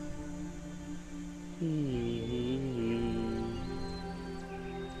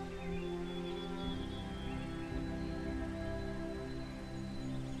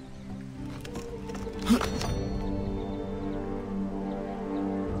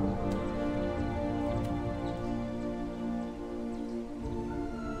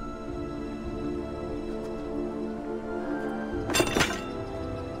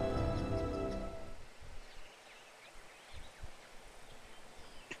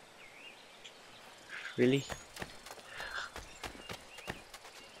 Really?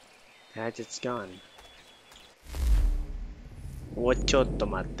 Hatchet's gone. ちょっと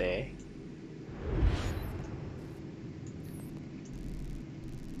待って。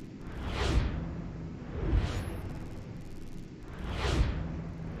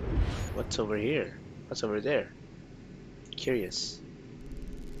What's over here? What's over there? Curious.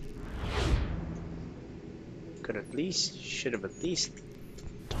 Should have at least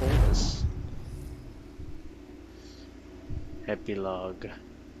told us. Epilogue.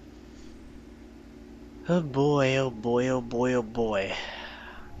 Oh boy, oh boy, oh boy, oh boy.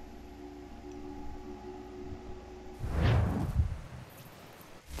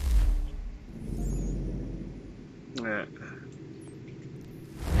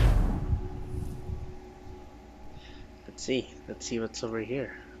 Let's see what's over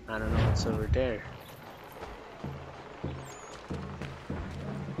here. I don't know what's over there.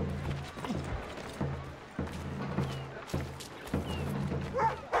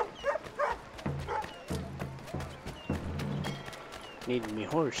 Need me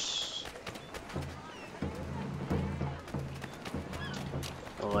horse.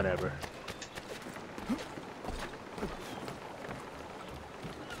 Or whatever.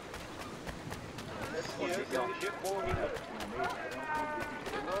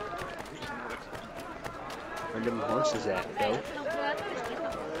 Where them horses at, yo?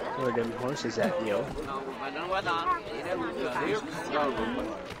 Where them horses at, yo?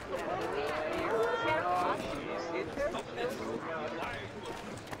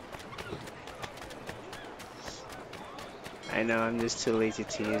 I know, I'm just too lazy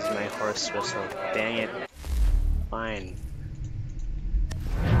to use my horse whistle. Dang it. Fine.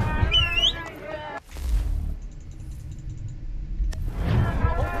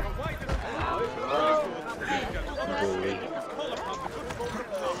 Bully.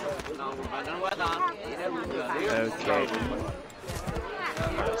 Okay.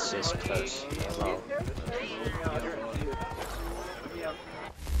 Oh, it's just close. Hello.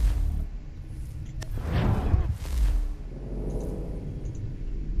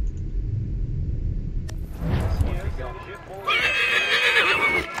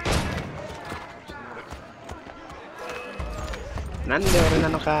 Nandun,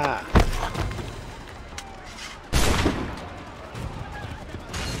 ano ka?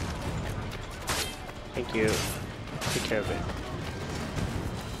 Thank you. Take care of it.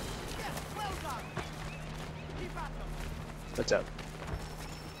 What's up?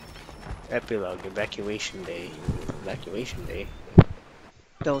 Epilogue, evacuation day. Evacuation day?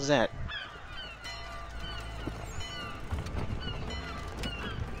 What the hell is that?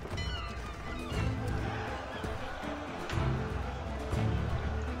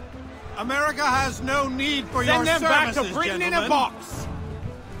 America has no need for your services, Send them back to Britain in a box!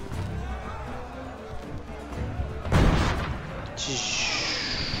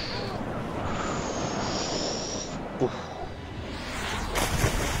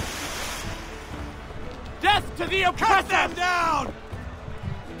 Death to the oppressed! Cut them down!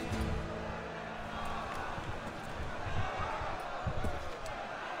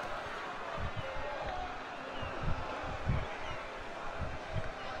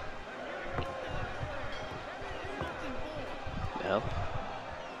 hell?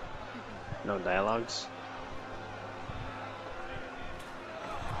 No dialogues?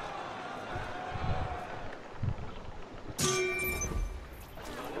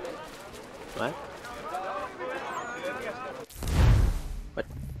 What? What?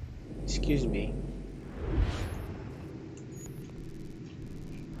 Excuse me.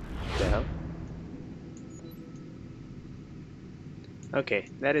 What the hell? Okay,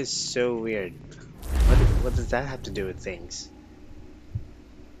 that is so weird. What does that have to do with things?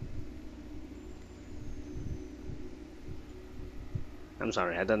 I'm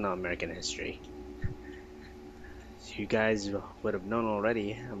sorry, I don't know American history. You guys would have known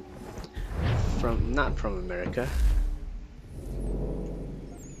already. I'm not from America.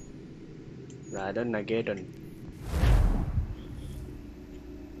 Rather Nagadon.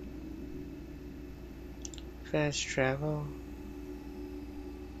 Fast travel.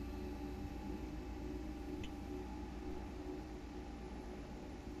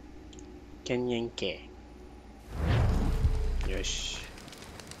 Kenyanke. Yosh.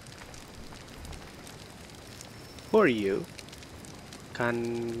 Who are you?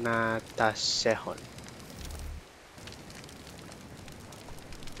 Kanatasehon.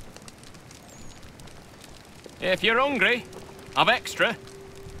 If you're hungry, I've extra.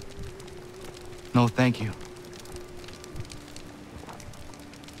 No, thank you.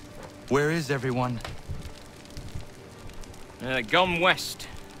 Where is everyone? Gone west.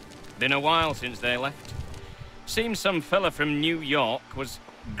 Been a while since they left. Seems some fella from New York was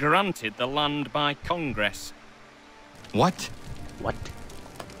granted the land by Congress. What? What?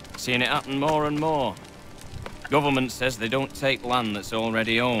 Seeing it happen more and more. Government says they don't take land that's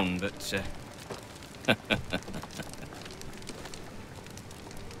already owned, but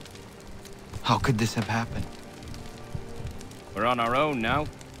How could this have happened? we're on our own now.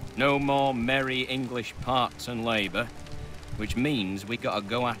 No more merry English parts and labour, which means we gotta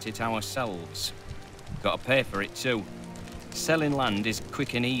go at it ourselves. Gotta pay for it too. Selling land is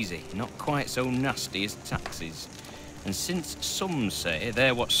quick and easy, not quite so nasty as taxes. And since some say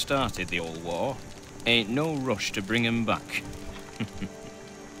they're what started the old war, ain't no rush to bring 'em back.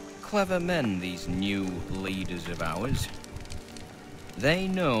 Clever men, these new leaders of ours. They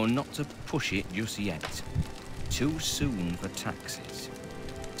know not to push it just yet. Too soon for taxes.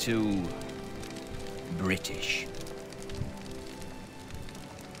 Too British.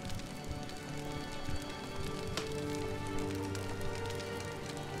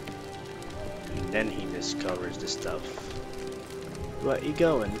 And then he discovers the stuff. Where you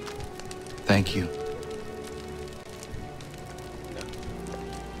going? Thank you.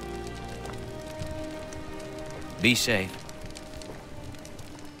 Be safe.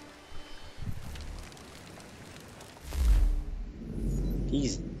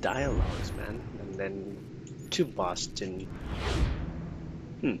 These dialogues, man. And then to Boston.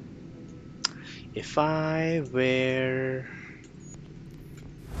 If I were...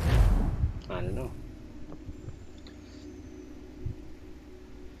 I don't know.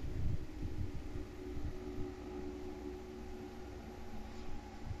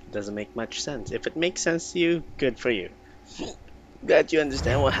 Doesn't make much sense. If it makes sense to you, good for you. Glad you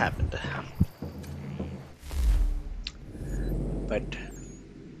understand what happened. But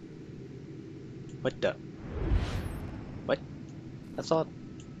what the? What? I thought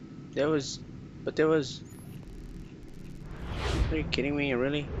there was, but there was. Are you kidding me?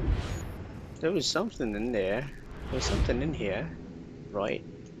 Really? There was something in there. There was something in here, right?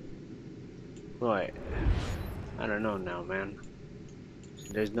 Right. I don't know now, man.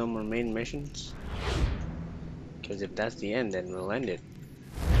 There's no more main missions? Because if that's the end, then we'll end it.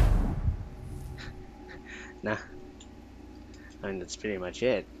 Nah. I mean, that's pretty much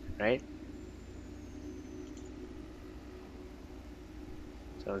it, right?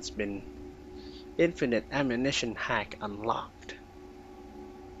 So it's been infinite ammunition hack unlocked.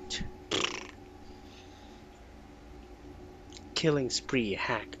 Killing spree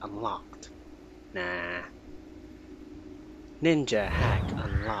hack unlocked. Nah. Ninja hack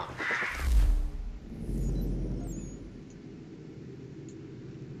unlocked.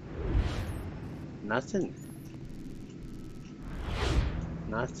 Nothing.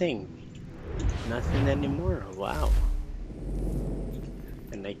 Nothing. Nothing anymore. Wow.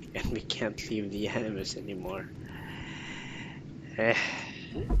 And we can't leave the animus anymore.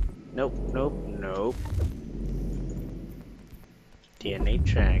 Nope, nope, nope. DNA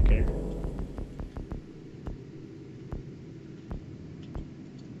tracker.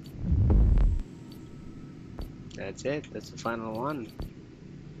 That's it. That's the final one.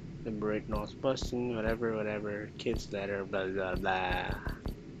 Liberate North Boston, whatever. Kids letter, blah blah blah.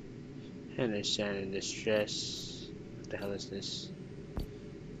 Henderson in distress. What the hell is this?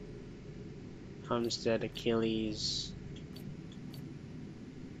 Homestead Achilles.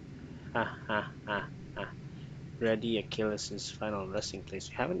 Ready Achilles' final resting place.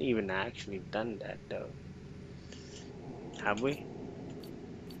 We haven't even actually done that though. Have we?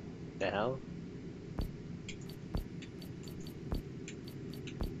 The hell?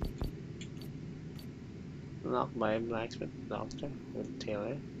 Locked by a blacksmith doctor with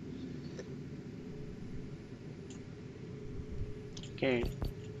Taylor. Okay.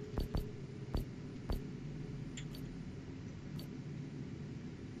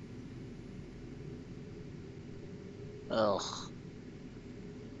 Ugh.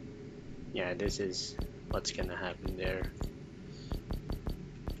 Yeah, this is what's gonna happen there.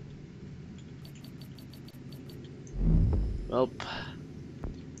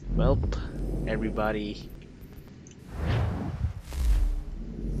 Welp, everybody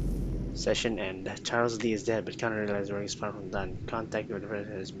Session end. Charles Lee is dead, but Connor realizes where he's far from done. Contact with the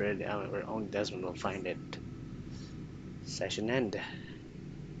president is buried out where only Desmond will find it. Session end.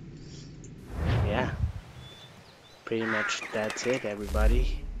 Yeah. Pretty much that's it,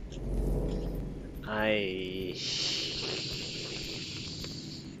 everybody. I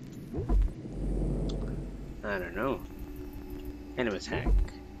don't know. Enemy's hack.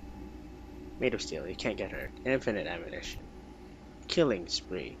 Made of steel, you can't get hurt. Infinite ammunition. Killing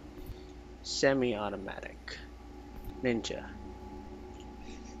spree. Semi-automatic. Ninja.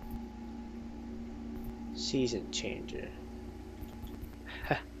 Season changer.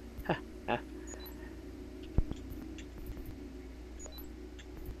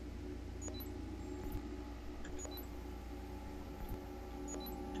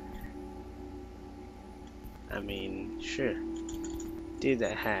 I mean, sure. Do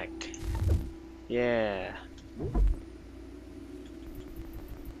the hack. Yeah.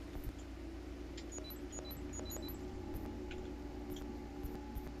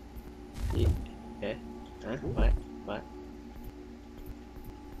 Yeah. Huh? What? What?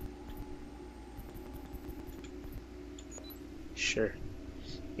 Sure.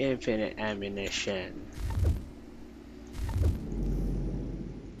 Infinite ammunition.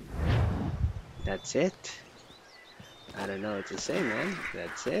 That's it? I don't know what to say, man.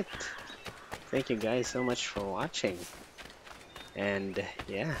 That's it. Thank you guys so much for watching. And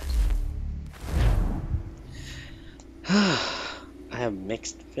yeah. I have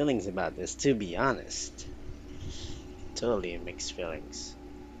mixed feelings about this, to be honest. Totally mixed feelings.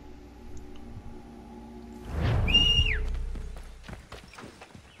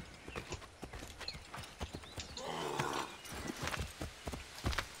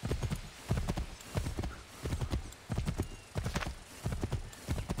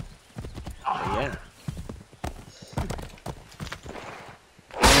 Yeah.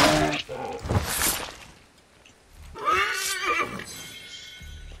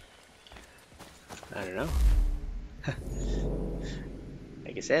 I don't know.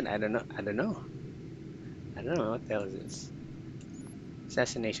 Like I said, I don't know. I don't know. I don't know what the hell is this.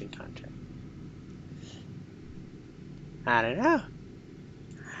 Assassination contract. I don't know.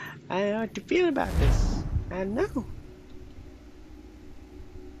 I don't know what to feel about this. I don't know.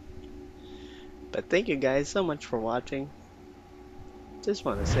 But thank you guys so much for watching. Just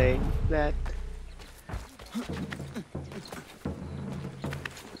want to say that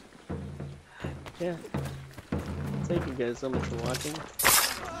yeah. Thank you guys so much for watching.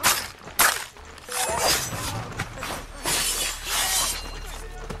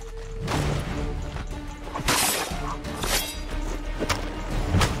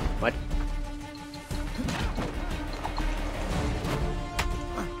 What?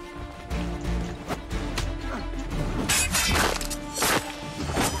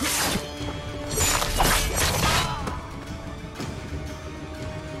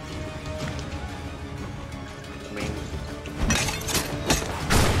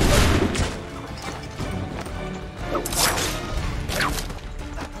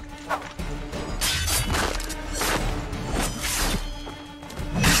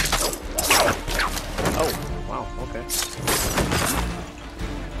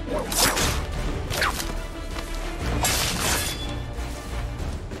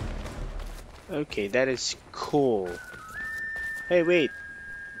 Okay, that is cool. Hey, wait.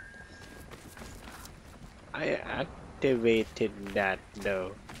 I activated that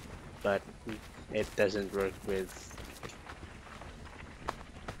though, but it doesn't work with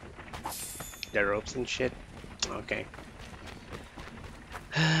the ropes and shit. Okay.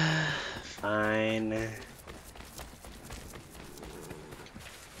 Fine.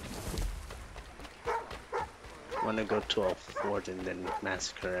 Wanna go to a fort and then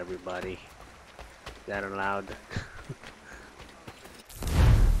massacre everybody. Is that allowed?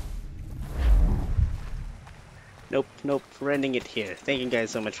 Nope, nope, we're ending it here. Thank you guys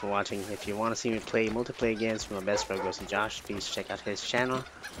so much for watching. If you want to see me play multiplayer games with my best friend Ghost and Josh, please check out his channel.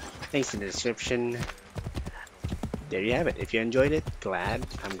 Links in the description. There you have it. If you enjoyed it,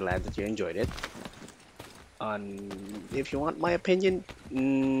 I'm glad that you enjoyed it. If you want my opinion,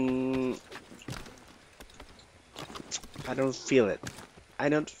 I don't feel it. I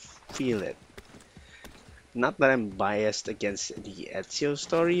don't feel it. Not that I'm biased against the Ezio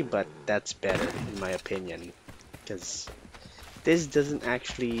story, but that's better in my opinion. Because this doesn't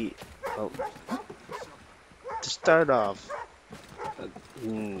actually, well, to start off,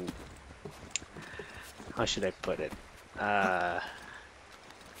 how should I put it?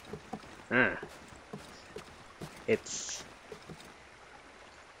 It's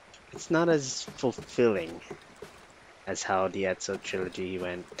not as fulfilling as how the Ezio trilogy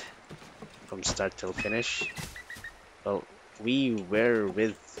went. from start till finish. Well, we were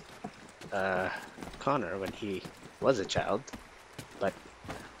with Connor when he was a child, but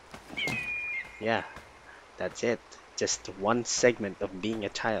yeah, that's it. Just one segment of being a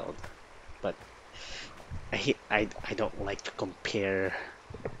child. But I don't like to compare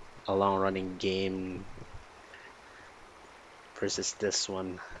a long-running game versus this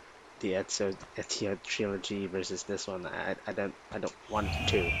one, the Ezio trilogy versus this one. I don't want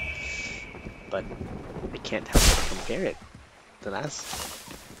to, but I can't help but compare it. The last,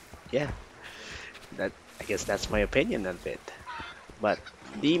 yeah, that I guess that's my opinion of it. But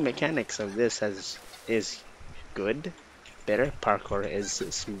the mechanics of this is good, better. Parkour is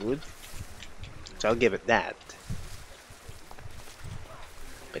smooth, so I'll give it that.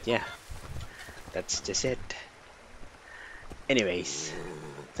 But yeah, that's just it. Anyways,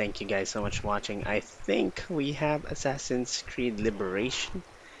 thank you guys so much for watching. I think we have Assassin's Creed Liberation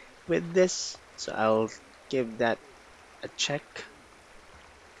with this, so I'll give that a check.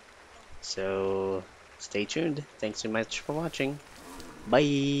 So stay tuned. Thanks so much for watching.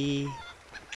 Bye.